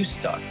keep you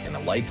stuck in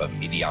a life of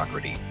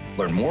mediocrity.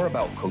 Learn more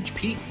about Coach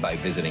Pete by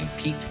visiting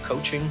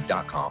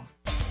PeteCoaching.com.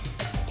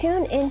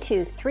 Tune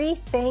into 3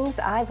 Things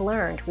I've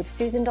Learned with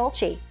Susan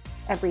Dolce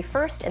every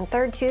first and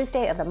third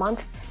Tuesday of the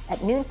month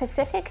at noon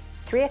Pacific,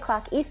 3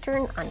 o'clock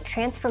Eastern on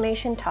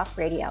Transformation Talk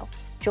Radio.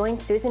 Join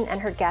Susan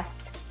and her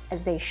guests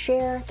as they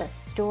share the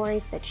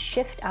stories that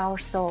shift our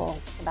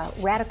souls about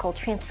radical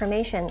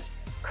transformations,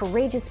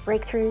 courageous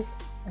breakthroughs,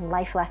 and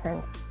life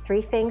lessons. 3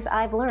 Things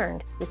I've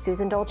Learned with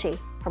Susan Dolce.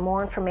 For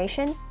more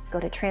information, Go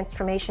to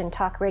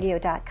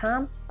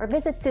transformationtalkradio.com or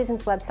visit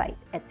Susan's website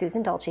at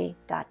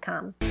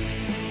susandolce.com.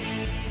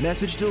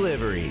 Message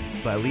Delivery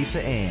by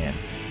Lisa Ann.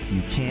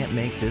 You can't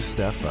make this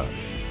stuff up.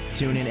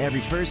 Tune in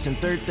every first and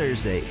third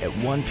Thursday at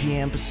 1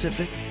 p.m.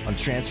 Pacific on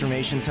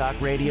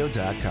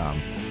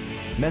transformationtalkradio.com.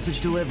 Message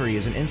Delivery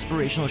is an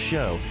inspirational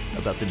show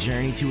about the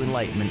journey to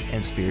enlightenment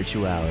and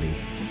spirituality.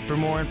 For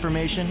more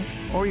information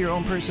or your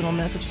own personal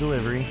message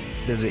delivery,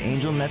 visit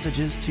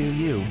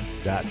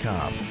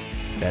angelmessages2u.com.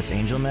 That's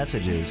Angel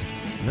Messages,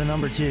 the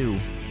number 2,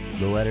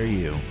 the letter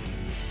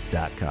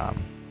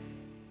U.com.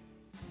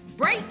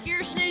 Break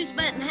your snooze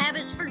button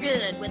habits for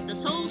good with the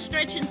Soul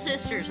Stretching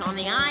Sisters on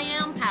the I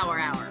Am Power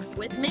Hour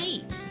with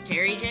me,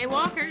 Terry J.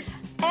 Walker.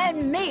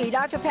 And me,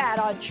 Dr. Pat,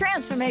 on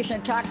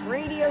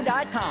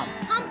TransformationTalkRadio.com.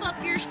 Pump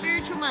up your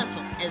spiritual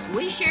muscle as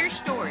we share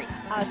stories,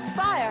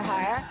 aspire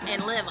higher,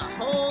 and live a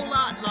whole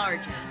lot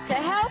larger. To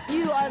help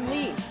you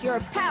unleash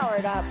your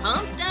powered up,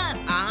 pumped up,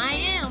 I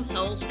Am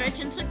Soul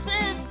Stretching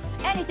Success.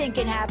 Anything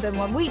can happen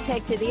when we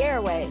take to the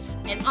airways.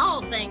 And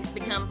all things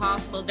become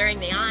possible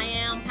during the I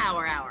Am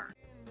Power Hour.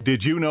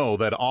 Did you know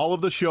that all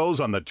of the shows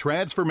on the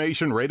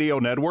Transformation Radio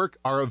Network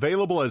are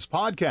available as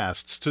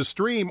podcasts to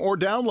stream or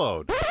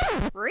download?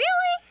 Really?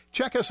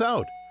 Check us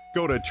out.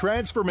 Go to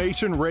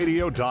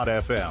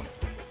transformationradio.fm.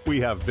 We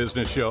have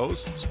business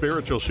shows,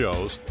 spiritual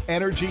shows,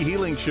 energy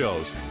healing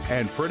shows,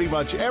 and pretty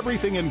much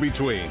everything in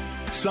between.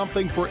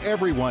 Something for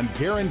everyone,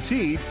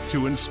 guaranteed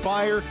to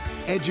inspire,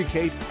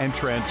 educate, and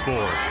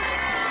transform.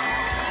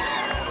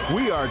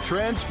 We are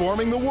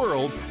transforming the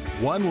world,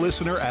 one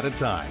listener at a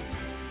time.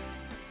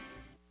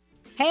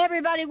 Hey,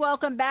 everybody,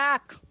 welcome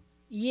back.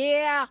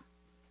 Yeah,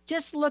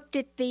 just looked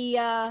at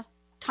the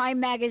Time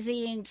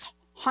Magazine's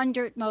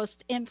 100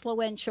 most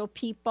influential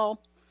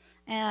people,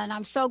 and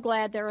I'm so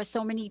glad there are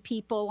so many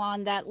people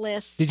on that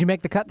list. Did you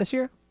make the cut this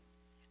year?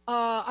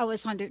 I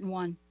was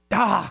 101.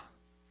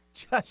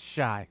 Just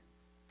shy.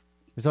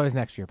 There's always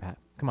next year, Pat.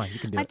 Come on, you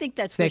can do it. I think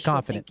that's Stay wishful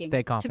confident. thinking.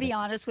 Stay confident. To be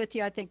honest with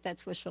you, I think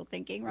that's wishful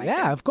thinking, right?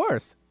 Yeah, there. of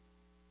course.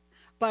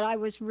 But I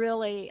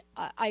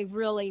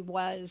really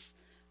was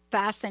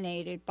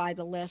fascinated by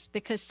the list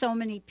because so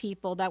many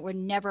people that were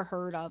never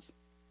heard of.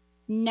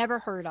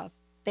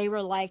 They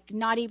were like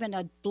not even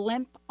a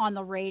blimp on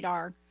the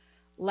radar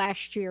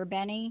last year,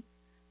 Benny.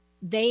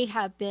 They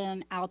have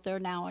been out there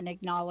now and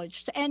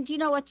acknowledged. And you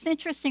know what's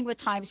interesting what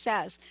Time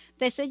says?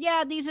 They said,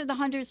 yeah, these are the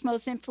 100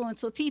 most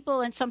influential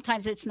people, and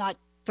sometimes it's not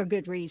for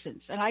good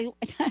reasons. And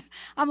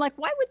I'm like,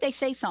 why would they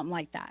say something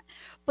like that?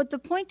 But the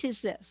point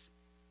is this.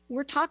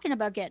 We're talking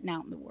about getting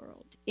out in the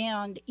world.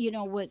 And, you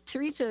know, what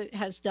Teresa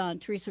has done,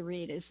 Teresa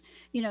Reed, is,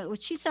 you know,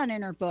 what she's done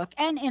in her book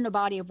and in a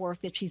body of work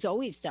that she's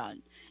always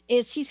done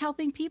is she's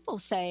helping people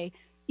say,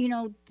 you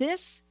know,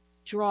 this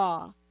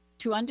draw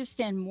to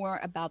understand more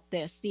about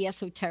this, the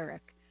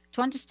esoteric,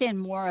 to understand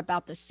more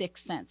about the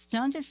sixth sense, to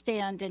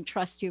understand and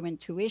trust your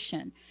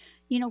intuition.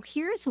 You know,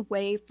 here's a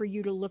way for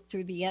you to look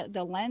through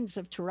the lens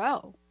of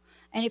Tarot.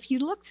 And if you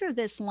look through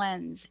this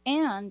lens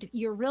and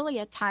you're really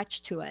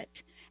attached to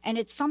it, and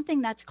it's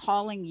something that's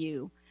calling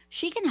you,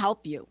 she can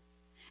help you.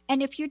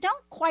 And if you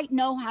don't quite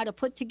know how to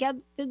put together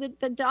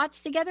the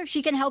dots together,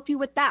 she can help you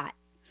with that.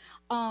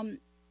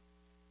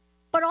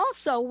 But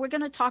also, we're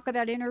going to talk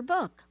about in her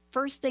book,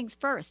 First Things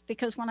First,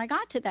 because when I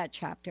got to that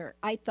chapter,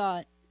 I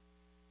thought,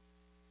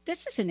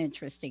 this is an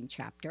interesting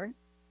chapter.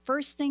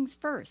 First things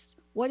first.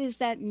 What does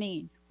that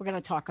mean? We're going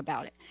to talk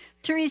about it.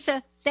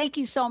 Teresa, thank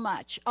you so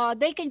much.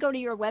 They can go to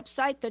your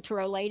website,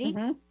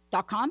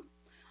 thetarotlady.com.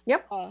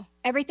 Yep.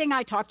 Everything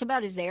I talked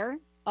about is there.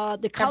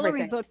 The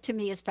coloring book to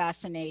me is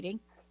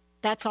fascinating.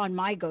 That's on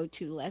my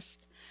go-to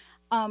list.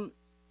 But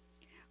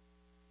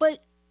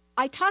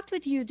I talked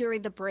with you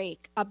during the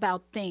break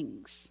about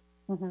things,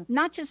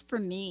 not just for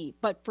me,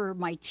 but for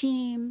my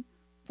team,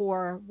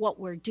 for what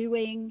we're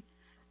doing.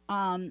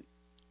 And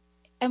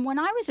when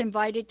I was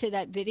invited to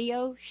that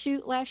video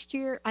shoot last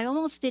year, I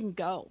almost didn't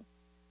go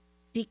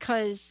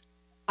because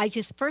I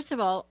just, first of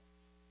all,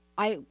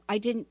 I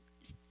didn't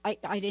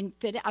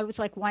fit it. I was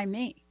like, why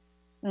me?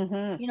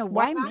 You know,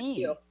 why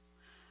me?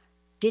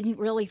 Didn't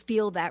really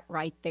feel that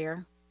right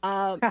there.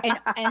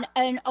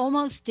 And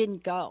almost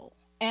didn't go.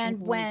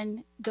 And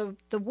when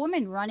the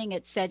woman running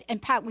it said,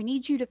 and Pat, we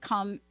need you to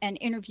come and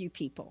interview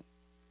people.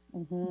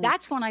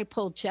 That's when I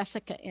pulled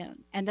Jessica in.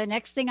 And the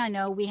next thing I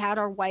know, we had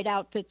our white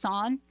outfits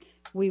on.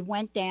 We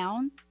went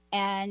down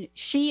and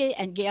she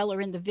and Gail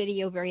are in the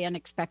video very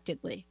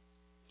unexpectedly.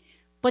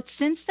 But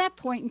since that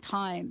point in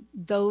time,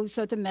 those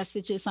are the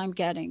messages I'm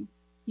getting.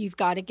 You've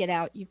got to get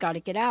out. You've got to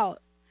get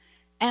out.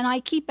 And I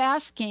keep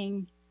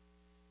asking,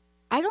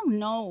 I don't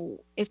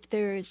know if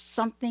there's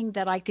something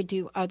that I could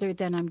do other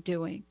than I'm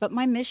doing, but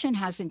my mission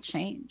hasn't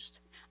changed.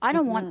 I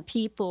don't want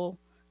people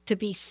to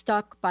be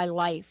stuck by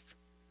life,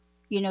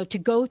 you know, to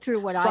go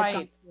through what I've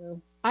gone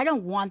through. I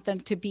don't want them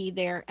to be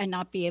there and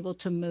not be able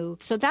to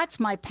move. So that's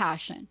my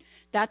passion.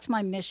 That's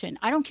my mission.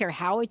 I don't care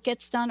how it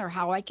gets done or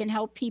how I can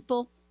help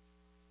people.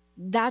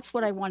 That's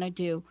what I want to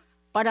do.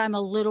 But I'm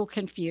a little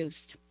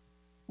confused.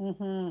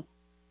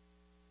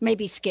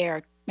 Maybe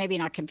scared, maybe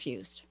not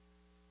confused.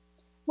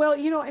 Well,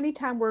 you know,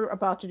 anytime we're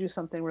about to do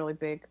something really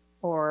big,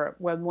 or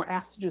when we're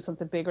asked to do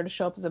something bigger, to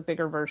show up as a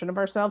bigger version of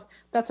ourselves,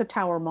 that's a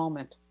tower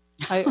moment.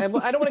 I don't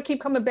want to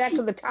keep coming back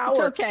to the tower. It's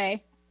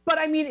okay. But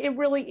I mean, it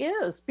really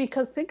is,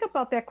 because think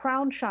about that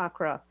crown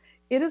chakra.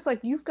 It is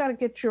like you've got to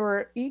get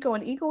your ego,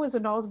 and ego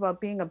isn't always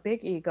about being a big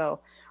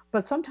ego,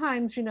 but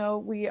sometimes, you know,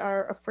 we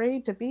are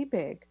afraid to be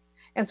big.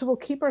 And so we'll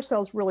keep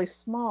ourselves really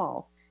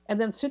small. And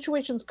then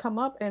situations come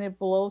up and it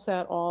blows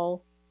that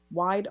all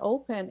wide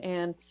open.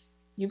 And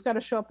you've got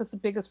to show up as the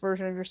biggest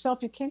version of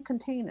yourself. You can't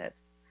contain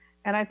it.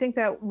 And I think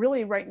that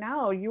really right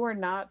now, you are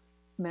not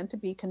meant to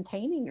be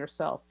containing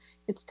yourself.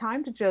 It's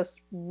time to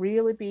just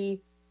really be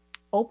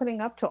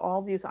opening up to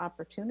all these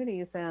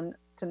opportunities and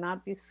to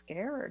not be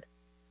scared.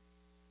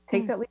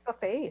 Take that leap of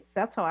faith.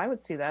 That's how I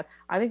would see that.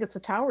 I think it's the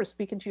tower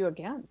speaking to you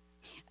again.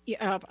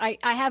 Yeah, I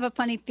have a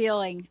funny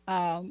feeling.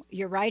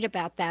 You're right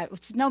about that.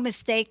 It's no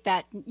mistake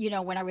that, you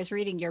know, when I was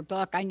reading your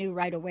book, I knew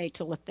right away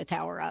to lift the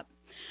tower up.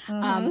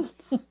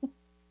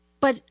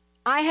 But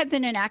I have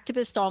been an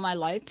activist all my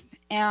life,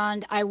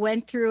 and I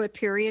went through a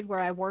period where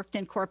I worked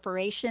in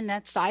corporation.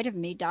 That side of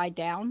me died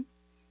down.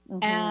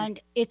 And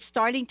it's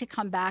starting to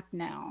come back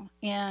now.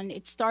 And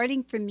it's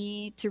starting for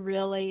me to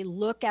really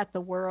look at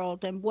the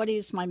world and what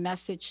is my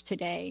message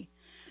today.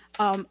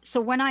 So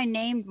when I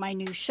named my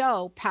new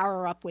show,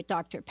 Power Up with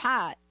Dr.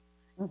 Pat,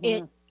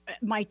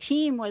 my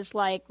team was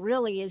like,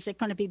 really, is it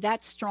going to be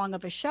that strong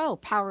of a show?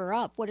 Power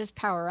Up. What does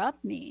Power Up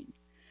mean?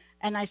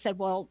 And I said,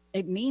 well,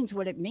 it means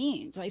what it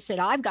means. I said,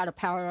 I've got to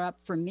power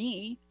up for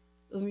me,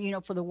 you know,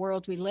 for the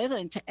world we live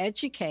in, to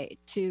educate,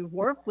 to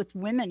work with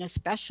women,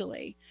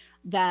 especially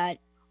that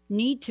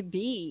need to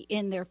be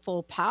in their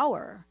full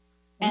power.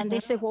 And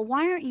they said, well,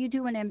 why aren't you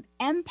doing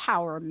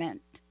empowerment?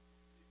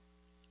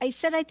 I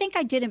said, I think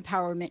I did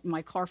empowerment in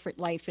my corporate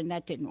life, and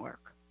that didn't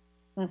work.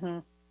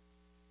 That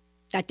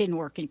didn't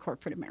work in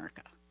corporate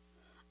America.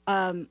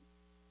 And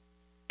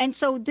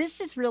so this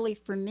is really,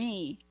 for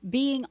me,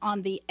 being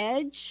on the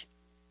edge,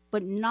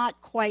 but not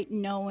quite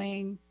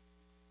knowing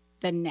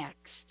the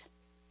next.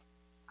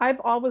 I've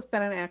always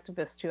been an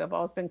activist too. I've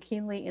always been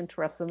keenly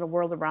interested in the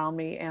world around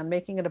me and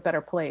making it a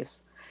better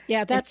place.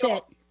 Yeah, that's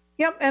it.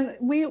 Yep. And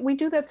we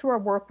do that through our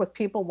work with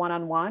people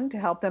one-on-one to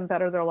help them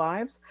better their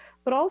lives.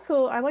 But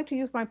also I like to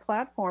use my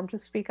platform to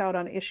speak out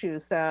on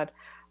issues that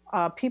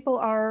people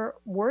are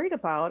worried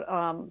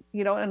about,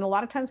 you know, and a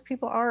lot of times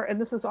people are,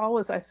 and this is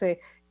always, I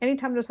say,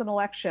 anytime there's an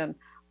election,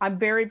 I'm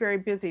very, very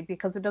busy,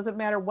 because it doesn't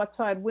matter what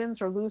side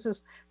wins or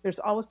loses. There's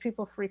always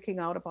people freaking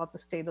out about the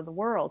state of the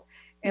world.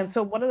 And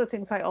so one of the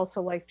things I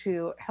also like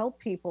to help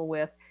people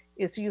with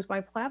is to use my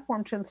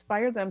platform to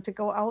inspire them to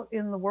go out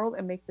in the world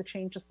and make the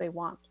changes they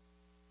want.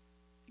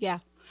 Yeah.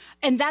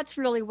 And that's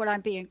really what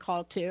I'm being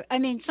called to. I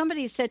mean,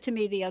 somebody said to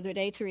me the other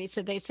day,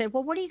 Teresa, they said,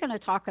 well, what are you going to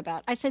talk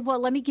about? I said, well,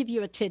 let me give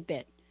you a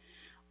tidbit.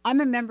 I'm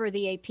a member of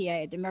the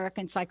APA, the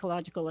American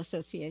Psychological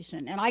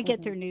Association, and I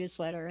get their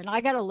newsletter. And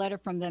I got a letter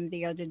from them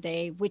the other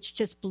day, which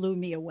just blew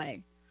me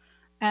away.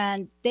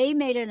 And they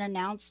made an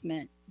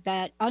announcement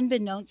that,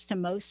 unbeknownst to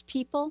most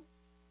people,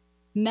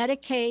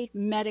 Medicaid,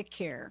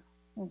 Medicare,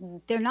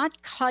 they're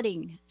not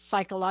cutting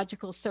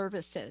psychological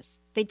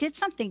services. They did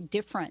something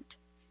different.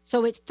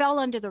 So it fell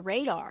under the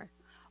radar.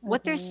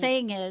 What they're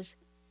saying is,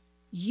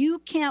 you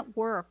can't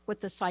work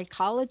with a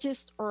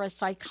psychologist or a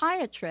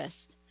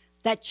psychiatrist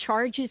that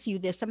charges you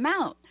this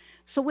amount.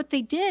 So what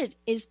they did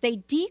is they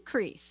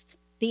decreased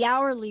the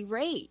hourly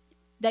rate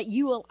that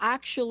you will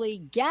actually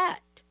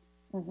get,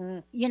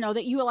 you know,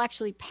 that you will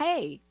actually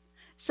pay.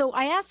 So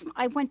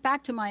I went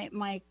back to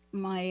the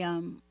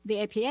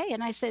APA,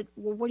 and I said,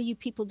 well, what are you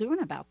people doing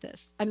about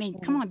this? I mean,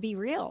 come on, be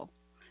real.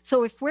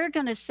 So if we're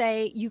going to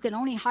say you can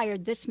only hire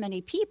this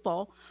many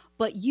people,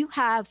 but you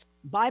have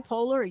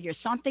bipolar, or you're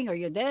something, or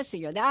you're this, or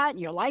you're that, and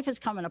your life is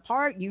coming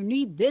apart, you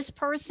need this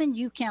person,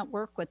 you can't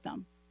work with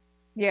them.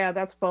 Yeah,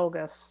 that's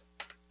bogus.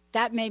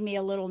 That made me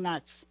a little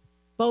nuts.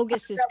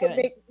 Bogus is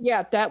good.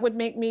 That would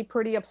make me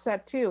pretty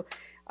upset too.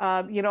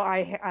 You know,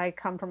 I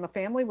come from a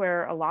family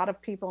where a lot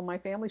of people in my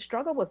family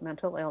struggle with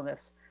mental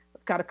illness.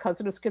 I've got a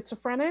cousin who's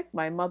schizophrenic.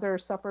 My mother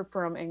suffered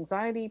from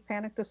anxiety,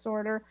 panic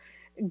disorder.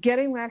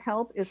 Getting that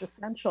help is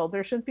essential.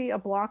 There shouldn't be a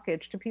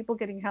blockage to people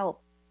getting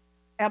help.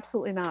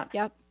 Absolutely not.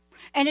 Yep.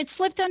 And it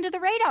slipped under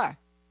the radar.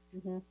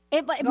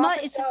 It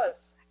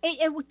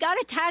got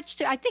attached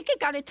to, I think it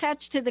got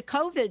attached to the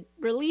COVID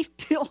relief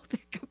bill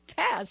that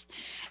passed.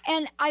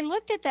 And I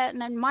looked at that, and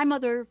then my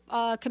mother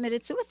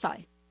committed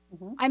suicide.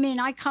 I mean,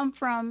 I come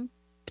from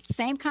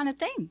same kind of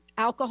thing,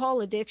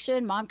 alcohol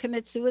addiction, mom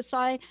commits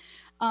suicide,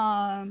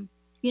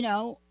 you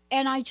know,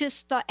 and I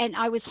just thought, and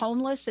I was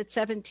homeless at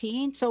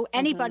 17. So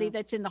anybody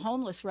that's in the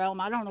homeless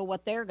realm, I don't know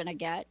what they're going to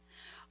get.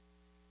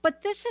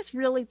 But this is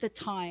really the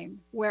time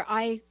where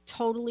I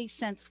totally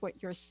sense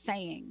what you're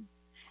saying.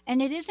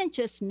 And it isn't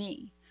just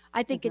me.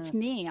 I think it's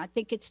me. I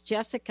think it's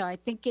Jessica. I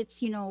think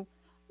it's, you know,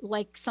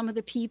 like some of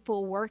the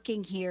people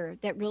working here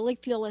that really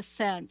feel a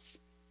sense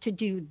to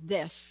do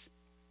this.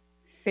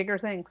 Bigger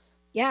things.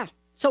 Yeah.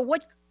 So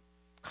what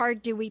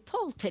card do we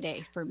pull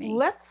today for me?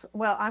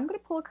 Well, I'm going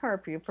to pull a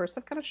card for you. First,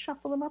 I've got to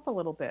shuffle them up a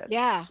little bit.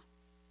 Yeah.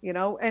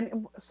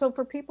 And so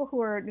for people who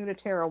are new to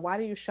tarot, why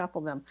do you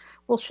shuffle them?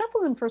 Well,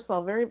 shuffle them, first of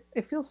all,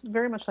 it feels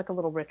very much like a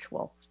little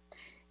ritual.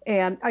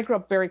 And I grew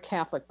up very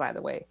Catholic, by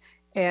the way.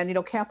 And,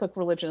 Catholic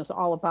religion is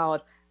all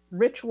about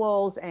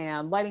rituals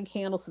and lighting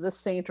candles to this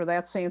saint or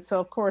that saint. So,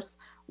 of course,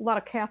 a lot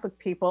of Catholic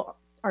people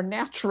are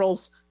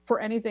naturals for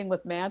anything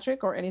with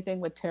magic or anything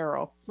with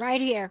tarot.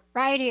 Right here.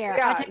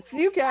 Yeah, so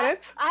you get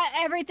it.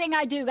 Everything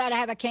I do got to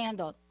have a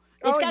candle.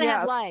 It's got to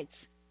have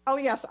lights. Oh,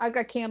 yes. I've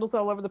got candles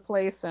all over the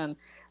place and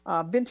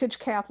vintage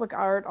Catholic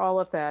art, all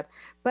of that.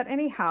 But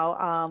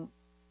anyhow,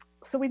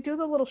 so we do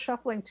the little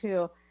shuffling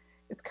too.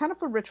 It's kind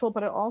of a ritual,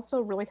 but it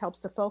also really helps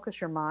to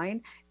focus your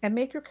mind and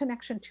make your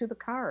connection to the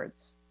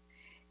cards.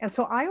 And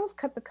so I always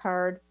cut the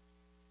card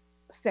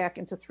stack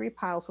into 3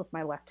 piles with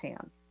my left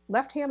hand.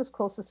 Left hand is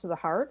closest to the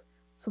heart,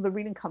 so the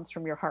reading comes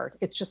from your heart.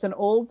 It's just an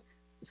old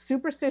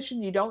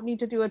superstition. You don't need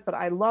to do it, but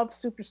I love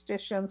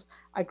superstitions.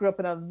 I grew up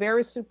in a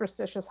very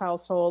superstitious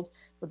household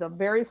with a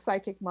very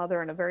psychic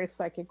mother and a very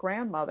psychic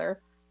grandmother.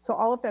 So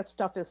all of that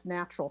stuff is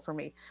natural for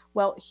me.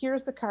 Well,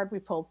 here's the card we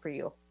pulled for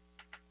you.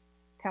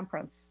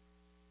 Temperance.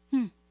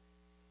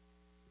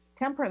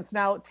 Temperance.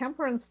 Now,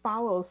 temperance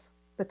follows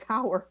the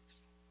Tower.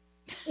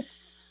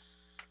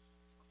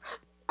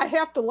 I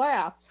have to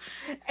laugh.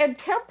 And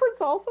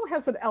temperance also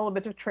has an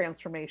element of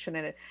transformation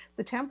in it.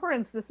 The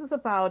temperance, this is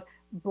about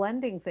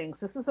blending things.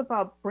 This is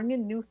about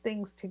bringing new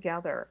things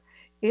together.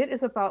 It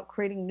is about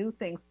creating new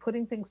things,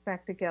 putting things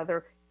back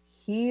together,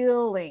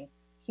 healing,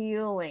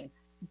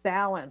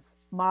 balance,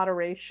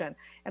 moderation.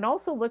 And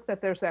also look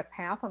that there's that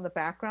path on the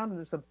background and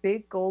there's a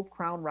big gold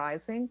crown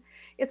rising.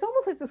 It's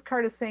almost like this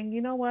card is saying,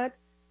 you know what,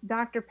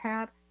 Dr.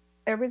 Pat,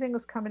 everything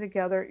is coming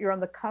together. You're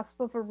on the cusp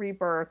of a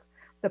rebirth.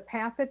 The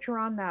path that you're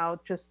on now,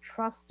 just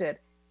trust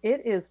it.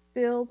 It is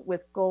filled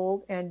with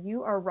gold and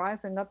you are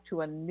rising up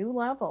to a new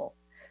level.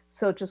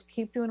 So just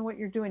keep doing what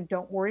you're doing.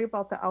 Don't worry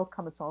about the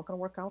outcome. It's all going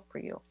to work out for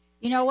you.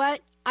 You know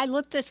what? I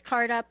looked this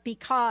card up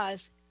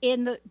because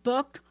in the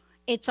book,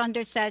 it's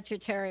under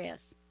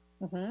Sagittarius.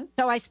 Mm-hmm.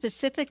 So I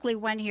specifically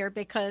went here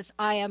because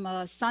I am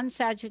a Sun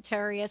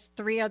Sagittarius,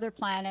 3 other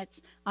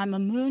planets. I'm a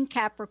Moon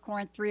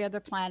Capricorn, 3 other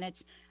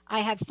planets. I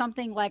have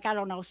something like, I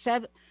don't know,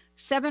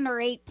 7 or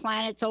 8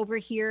 planets over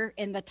here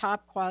in the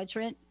top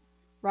quadrant,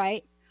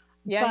 right?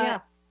 Yeah.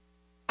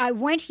 I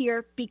went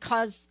here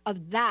because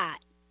of that,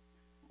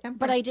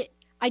 but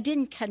I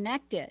didn't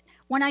connect it.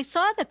 When I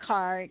saw the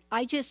card,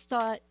 I just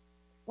thought,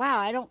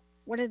 wow,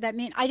 what did that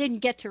mean? I didn't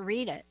get to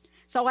read it.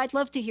 So I'd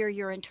love to hear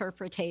your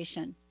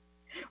interpretation.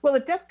 Well,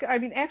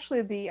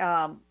 actually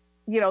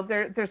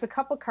there's a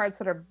couple cards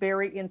that are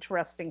very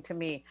interesting to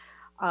me.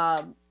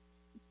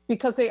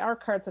 Because they are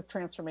cards of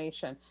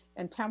transformation.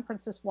 And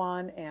Temperance is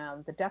one,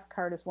 and the Death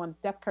card is one.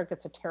 Death card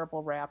gets a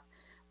terrible rap.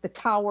 The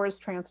Tower is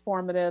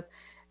transformative.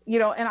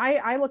 And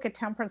I look at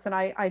Temperance, and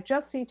I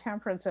just see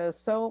Temperance as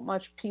so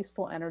much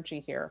peaceful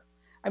energy here.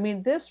 I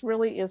mean, this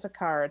really is a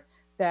card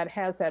that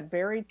has that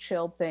very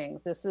chilled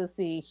thing. This is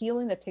the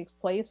healing that takes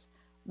place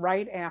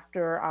right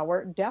after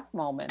our death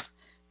moment.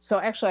 So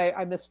actually,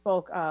 I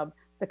misspoke.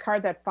 The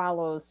card that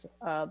follows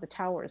the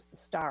Tower is the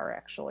Star,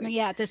 actually.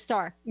 Yeah, the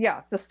Star.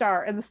 Yeah, the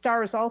Star. And the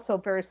Star is also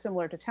very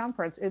similar to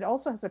Temperance. It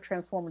also has a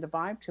transformative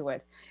vibe to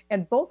it.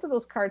 And both of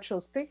those cards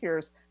shows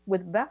figures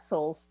with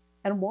vessels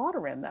and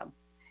water in them.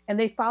 And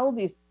they follow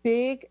these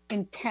big,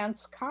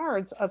 intense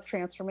cards of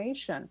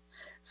transformation.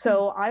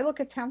 So I look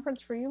at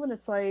Temperance for you, and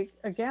it's like,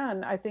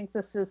 again, I think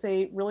this is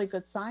a really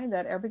good sign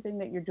that everything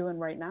that you're doing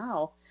right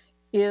now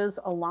is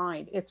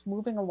aligned. It's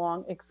moving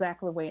along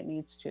exactly the way it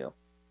needs to.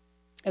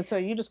 And so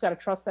you just got to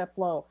trust that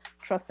flow,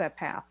 trust that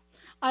path.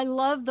 I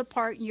love the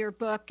part in your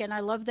book, and I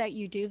love that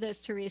you do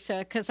this, Teresa,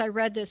 because I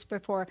read this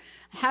before.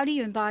 How do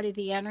you embody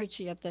the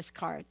energy of this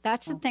card?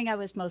 That's the thing I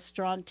was most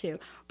drawn to.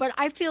 But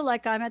I feel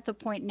like I'm at the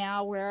point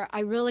now where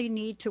I really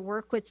need to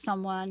work with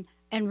someone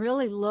and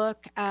really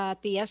look at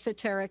the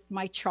esoteric,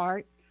 my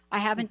chart. I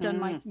haven't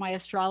done my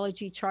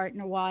astrology chart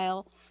in a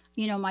while.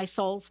 My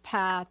soul's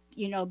path,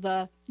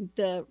 the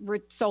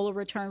solar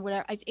return,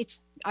 whatever.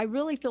 I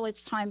really feel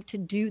it's time to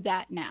do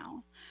that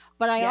now.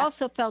 But I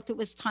also felt it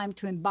was time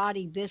to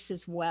embody this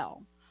as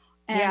well.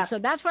 And so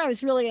that's why I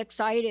was really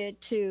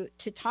excited to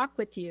talk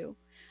with you.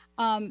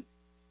 I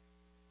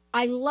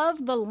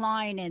love the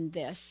line in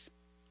this,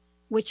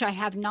 which I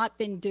have not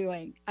been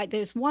doing.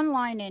 There's one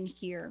line in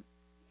here.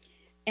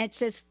 And it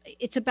says,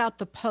 it's about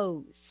the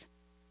pose.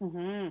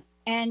 Mm-hmm.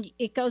 And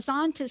it goes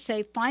on to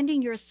say,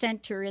 finding your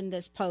center in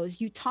this pose.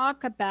 You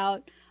talk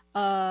about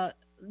the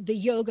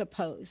yoga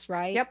pose,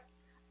 right? Yep.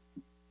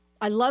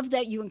 I love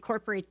that you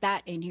incorporate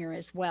that in here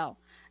as well.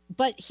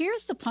 But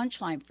here's the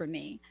punchline for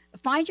me.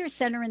 Find your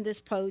center in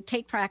this pose,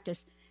 take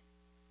practice.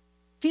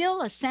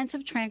 Feel a sense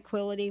of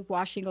tranquility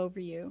washing over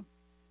you.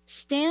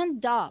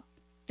 Stand up.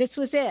 This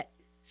was it.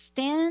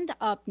 Stand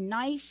up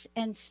nice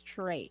and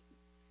straight.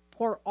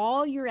 Pour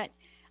all your...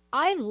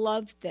 I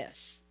love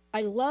this.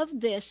 I love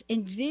this.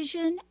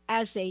 Envision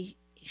as a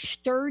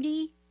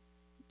sturdy,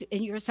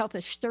 and yourself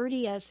as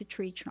sturdy as a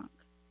tree trunk.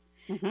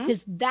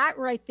 Because that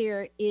right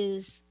there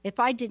is, if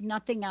I did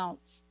nothing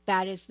else,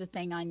 that is the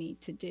thing I need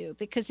to do,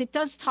 because it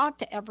does talk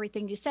to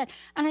everything you said.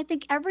 And I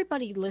think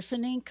everybody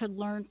listening could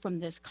learn from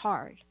this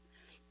card.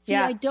 See,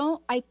 Yes.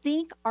 I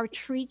think our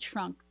tree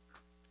trunk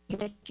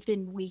has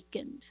been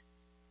weakened.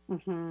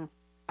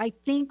 I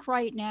think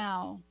right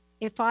now,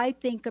 if I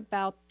think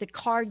about the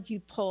card you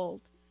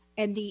pulled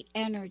and the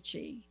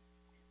energy,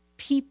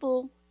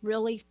 people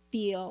really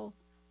feel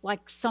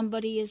like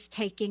somebody is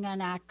taking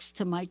an axe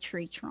to my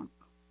tree trunk.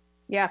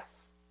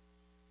 Yes.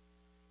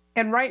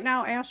 And right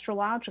now,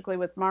 astrologically,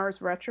 with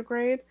Mars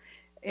retrograde,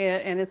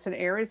 and it's in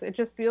Aries, it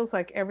just feels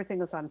like everything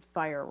is on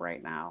fire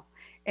right now.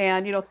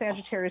 And, you know,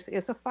 Sagittarius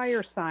is a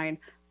fire sign,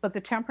 but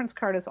the Temperance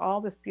card has all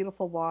this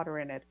beautiful water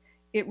in it.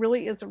 It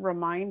really is a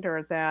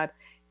reminder that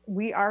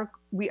we are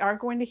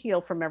going to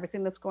heal from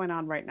everything that's going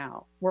on right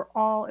now. We're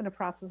all in a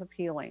process of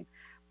healing.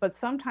 But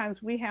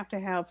sometimes we have to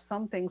have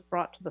some things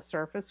brought to the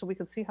surface so we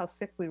can see how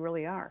sick we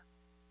really are.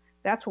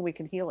 That's when we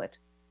can heal it.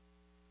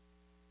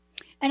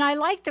 And I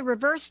like the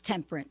reverse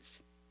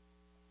temperance.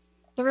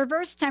 The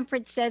reverse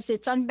temperance says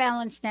it's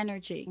unbalanced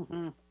energy.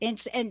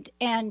 It's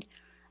and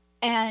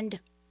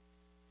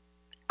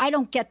I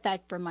don't get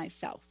that for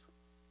myself.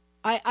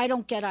 I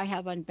don't get I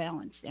have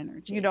unbalanced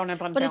energy. You don't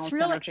have unbalanced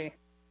energy.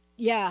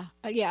 Yeah.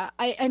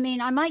 I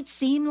mean, I might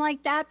seem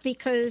like that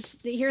because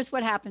here's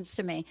what happens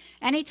to me.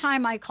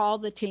 Anytime I call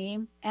the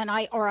team and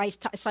I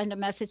send a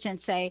message and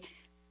say,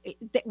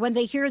 when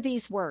they hear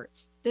these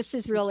words, this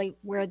is really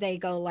where they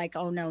go like,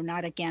 oh no,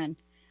 not again.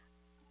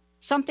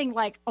 Something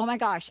like, oh my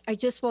gosh, I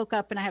just woke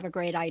up and I have a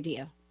great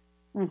idea.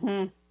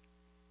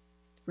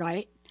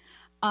 Right?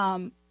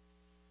 But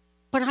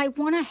I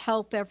want to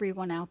help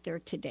everyone out there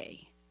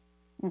today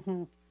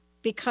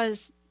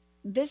because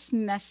this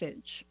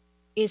message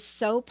is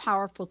so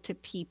powerful to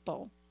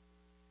people.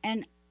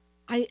 And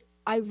I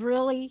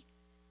really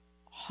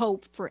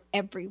hope for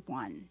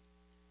everyone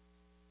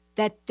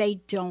that they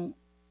don't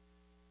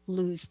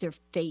lose their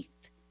faith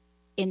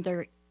in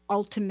their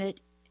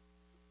ultimate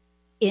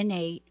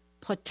innate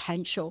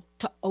potential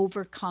to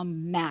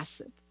overcome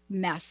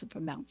massive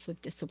amounts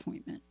of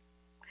disappointment.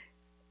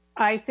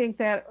 I think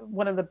that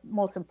one of the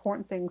most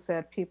important things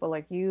that people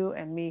like you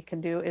and me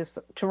can do is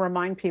to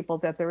remind people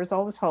that there is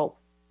always hope.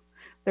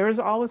 There is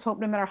always hope,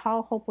 no matter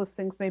how hopeless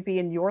things may be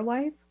in your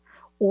life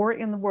or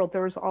in the world.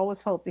 There is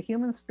always hope. The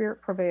human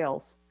spirit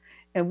prevails.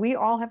 And we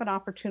all have an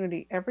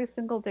opportunity every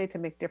single day to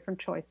make different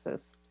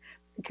choices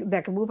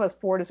that can move us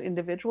forward as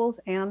individuals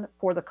and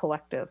for the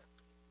collective.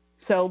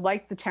 So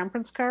like the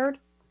Temperance card,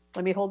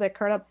 let me hold that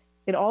card up.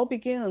 It all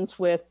begins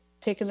with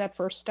taking that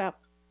first step.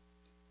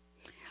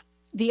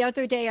 The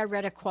other day I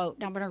read a quote,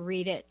 and I'm going to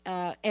read it,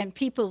 and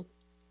people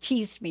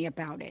teased me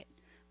about it.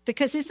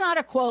 Because it's not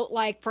a quote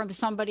like from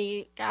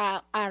somebody,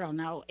 I don't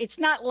know. It's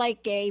not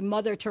like a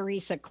Mother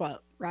Teresa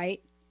quote, right?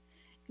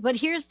 But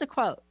here's the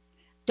quote.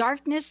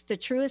 Darkness, the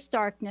truest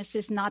darkness,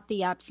 is not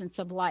the absence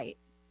of light.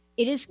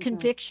 It is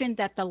conviction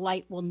that the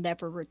light will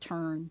never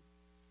return.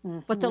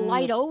 But the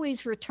light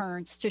always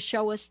returns to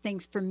show us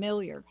things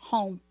familiar,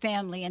 home,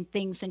 family, and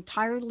things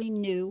entirely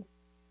new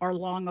or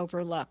long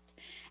overlooked.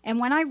 And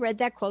when I read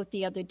that quote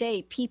the other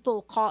day,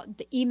 people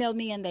emailed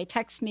me and they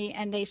text me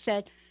and they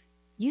said,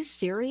 you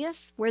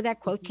serious where that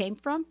quote came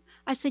from?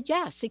 I said,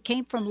 yes, it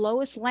came from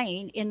Lois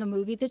Lane in the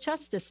movie The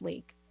Justice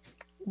League.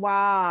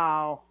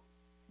 Wow.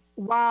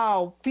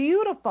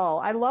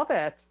 Beautiful. I love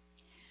it.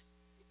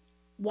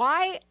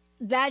 Why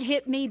that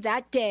hit me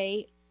that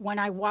day when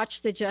I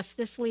watched The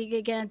Justice League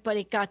again, but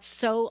it got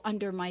so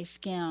under my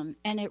skin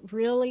and it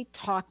really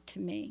talked to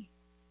me.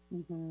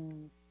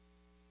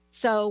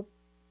 So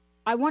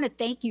I want to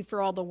thank you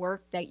for all the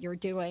work that you're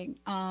doing.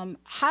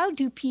 How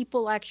do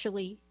people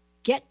actually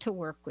get to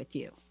work with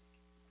you?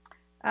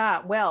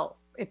 Well,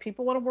 if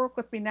people want to work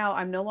with me now,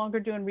 I'm no longer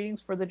doing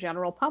readings for the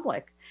general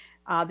public.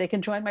 They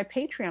can join my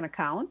Patreon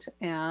account.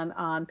 And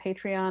on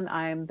Patreon,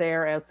 I'm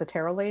there as the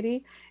Tarot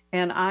Lady.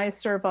 And I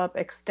serve up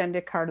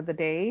extended card of the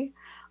day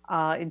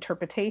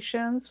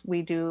interpretations.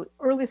 We do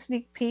early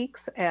sneak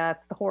peeks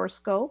at the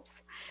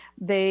horoscopes.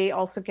 They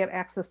also get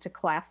access to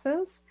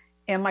classes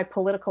and my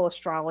political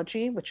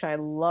astrology, which I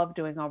love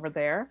doing over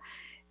there,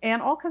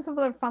 and all kinds of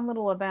other fun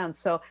little events.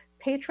 So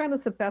Patreon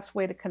is the best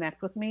way to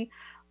connect with me.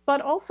 But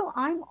also,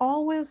 I'm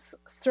always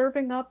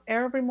serving up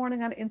every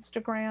morning on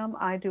Instagram.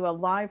 I do a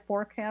live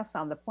forecast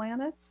on the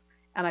planets,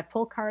 and I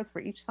pull cards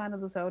for each sign of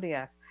the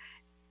zodiac.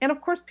 And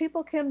of course,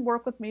 people can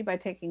work with me by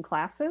taking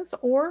classes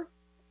or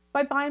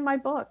by buying my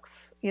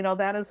books. You know,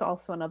 that is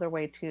also another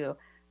way to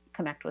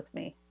connect with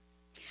me.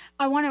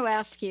 I want to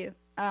ask you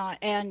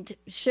and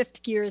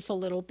shift gears a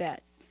little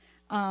bit.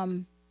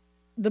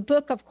 The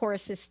book, of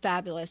course, is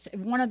fabulous.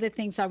 One of the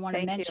things I want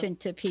to mention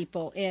to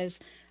people is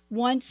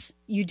once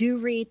you do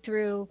read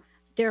through,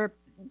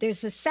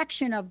 there's a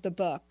section of the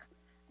book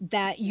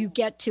that you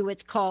get to.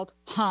 It's called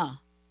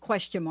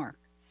question mark.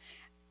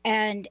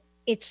 And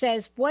it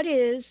says, what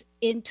is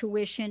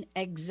intuition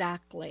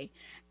exactly?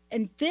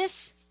 And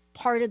this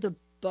part of the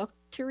book,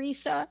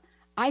 Teresa,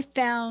 I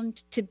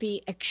found to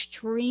be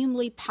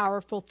extremely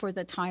powerful for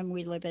the time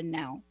we live in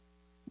now.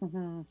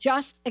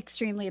 Just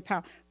extremely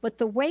powerful. But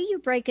the way you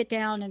break it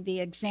down and the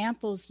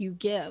examples you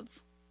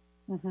give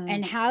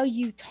and how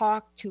you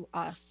talk to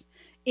us,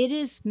 it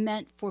is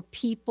meant for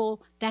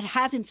people that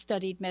haven't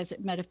studied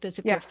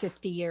metaphysics for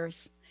 50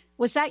 years.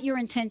 Was that your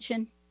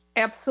intention?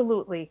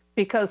 Absolutely.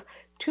 Because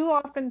too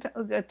often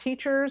the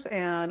teachers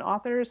and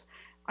authors,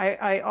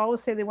 I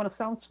always say they want to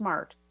sound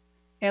smart.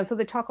 And so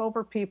they talk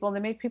over people and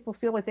they make people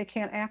feel like they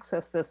can't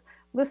access this.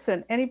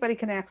 Listen, anybody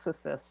can access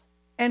this.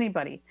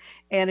 Anybody.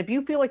 And if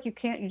you feel like you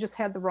can't, you just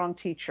had the wrong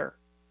teacher.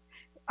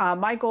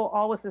 My goal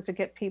always is to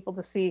get people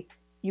to see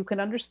you can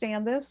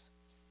understand this.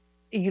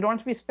 You don't have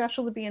to be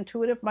special to be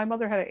intuitive. My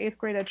mother had an 8th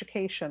grade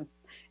education,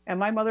 and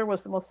my mother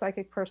was the most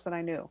psychic person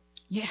I knew.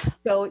 Yeah.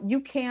 So you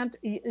can't,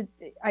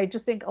 I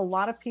just think a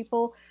lot of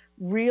people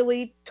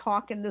really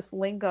talk in this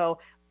lingo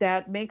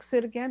that makes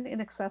it, again,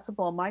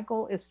 inaccessible. My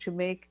goal is to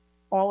make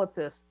all of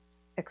this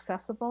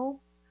accessible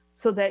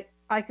so that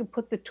I can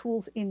put the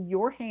tools in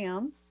your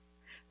hands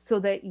so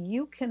that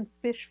you can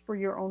fish for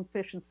your own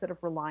fish instead of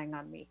relying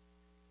on me.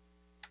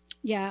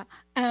 Yeah.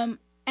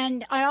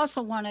 And I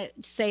also want to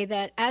say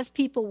that as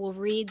people will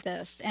read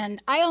this,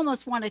 and I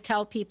almost want to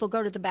tell people,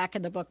 go to the back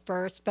of the book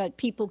first, but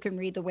people can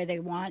read the way they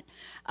want.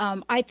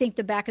 I think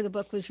the back of the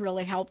book was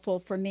really helpful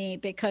for me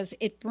because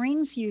it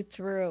brings you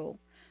through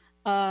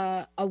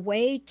a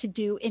way to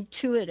do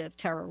intuitive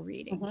tarot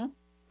reading.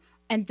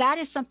 And that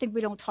is something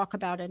we don't talk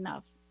about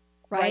enough,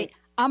 right?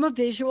 I'm a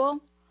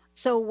visual.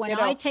 So when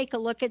I take a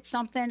look at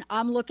something,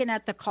 I'm looking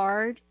at the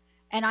card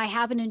and I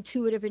have an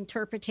intuitive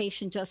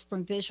interpretation just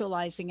from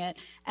visualizing it.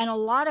 And a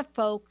lot of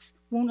folks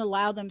won't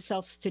allow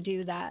themselves to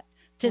do that,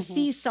 to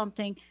see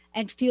something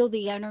and feel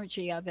the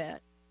energy of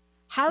it.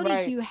 How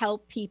did you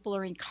help people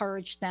or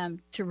encourage them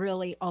to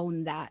really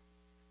own that?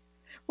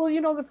 Well,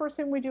 you know, the first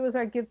thing we do is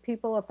I give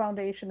people a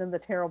foundation in the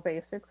tarot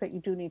basics that you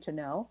do need to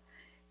know.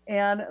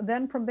 And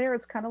then from there,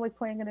 it's kind of like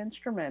playing an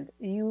instrument.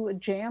 You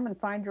jam and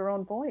find your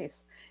own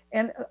voice.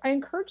 And I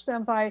encourage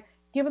them by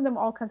giving them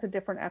all kinds of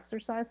different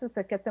exercises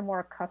that get them more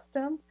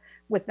accustomed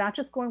with not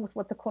just going with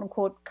what the quote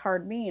unquote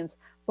card means,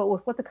 but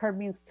with what the card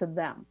means to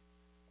them.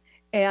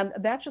 And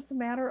that's just a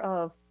matter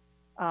of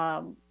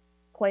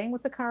playing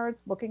with the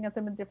cards, looking at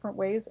them in different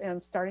ways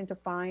and starting to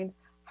find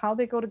how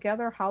they go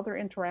together, how they're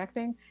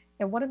interacting,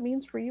 and what it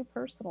means for you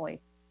personally.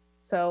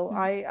 So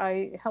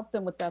I help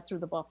them with that through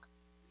the book.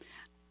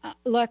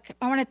 Look,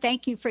 I want to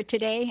thank you for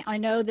today. I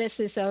know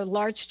this is a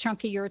large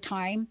chunk of your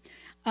time.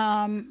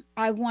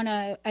 I want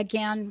to,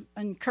 again,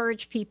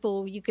 encourage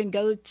people. You can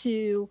go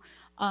to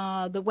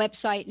the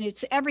website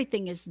and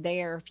everything is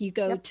there. If you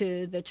go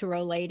to the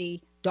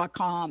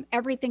tarotlady.com,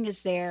 everything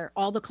is there.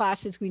 All the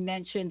classes we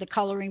mentioned, the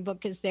coloring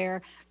book is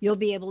there. You'll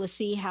be able to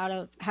see how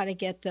to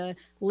get the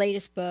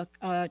latest book,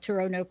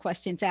 Tarot No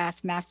Questions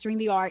Asked, Mastering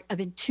the Art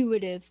of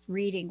Intuitive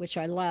Reading, which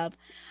I love.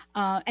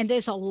 And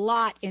there's a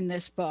lot in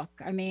this book.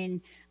 I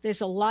mean,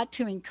 there's a lot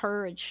to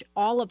encourage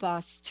all of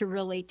us to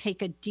really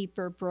take a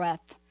deeper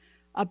breath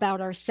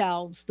about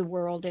ourselves, the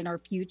world, and our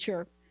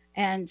future.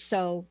 And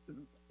so,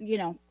 you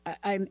know,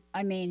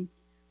 I mean,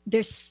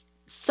 there's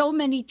so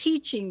many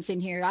teachings in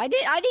here. I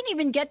didn't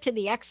even get to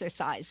the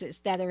exercises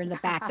that are in the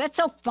back. That's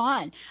so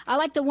fun. I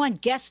like the one,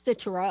 Guess the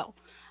Tarot.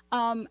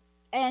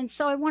 And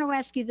so I want to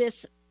ask you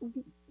this.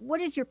 What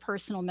is your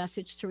personal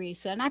message,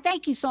 Teresa? And I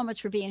thank you so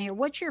much for being here.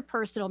 What's your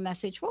personal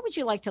message? What would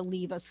you like to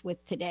leave us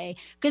with today?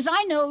 Because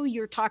I know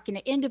you're talking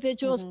to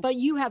individuals, but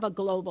you have a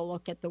global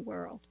look at the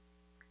world.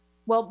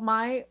 Well,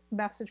 my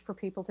message for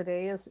people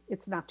today is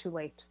it's not too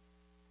late.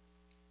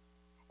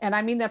 And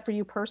I mean that for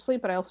you personally,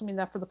 but I also mean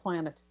that for the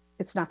planet.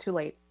 It's not too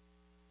late.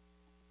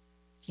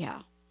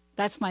 Yeah,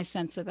 that's my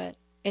sense of it.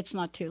 It's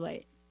not too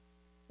late.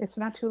 It's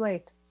not too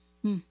late.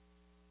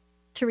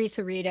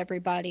 Teresa Reed,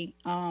 everybody,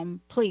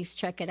 please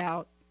check it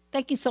out.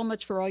 Thank you so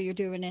much for all you're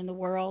doing in the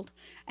world.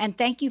 And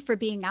thank you for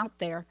being out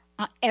there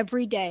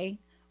every day,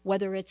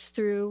 whether it's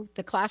through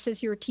the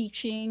classes you're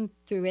teaching,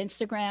 through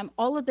Instagram,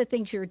 all of the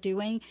things you're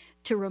doing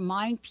to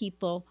remind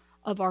people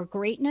of our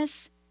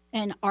greatness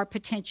and our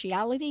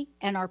potentiality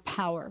and our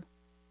power.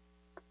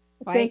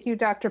 Right? Thank you,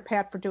 Dr.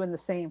 Pat, for doing the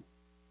same.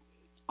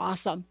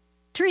 Awesome.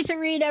 Teresa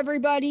Reed,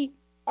 everybody,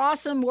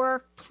 awesome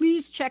work.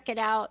 Please check it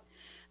out.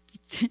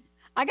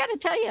 I got to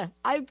tell you,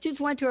 I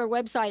just went to her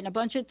website and a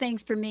bunch of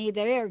things for me.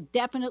 There are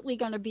definitely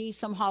going to be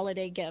some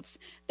holiday gifts.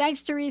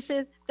 Thanks,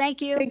 Teresa. Thank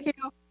you. Thank you.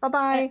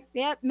 Bye-bye.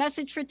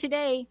 Message for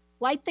today.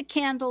 Light the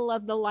candle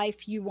of the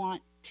life you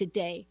want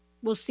today.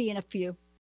 We'll see you in a few.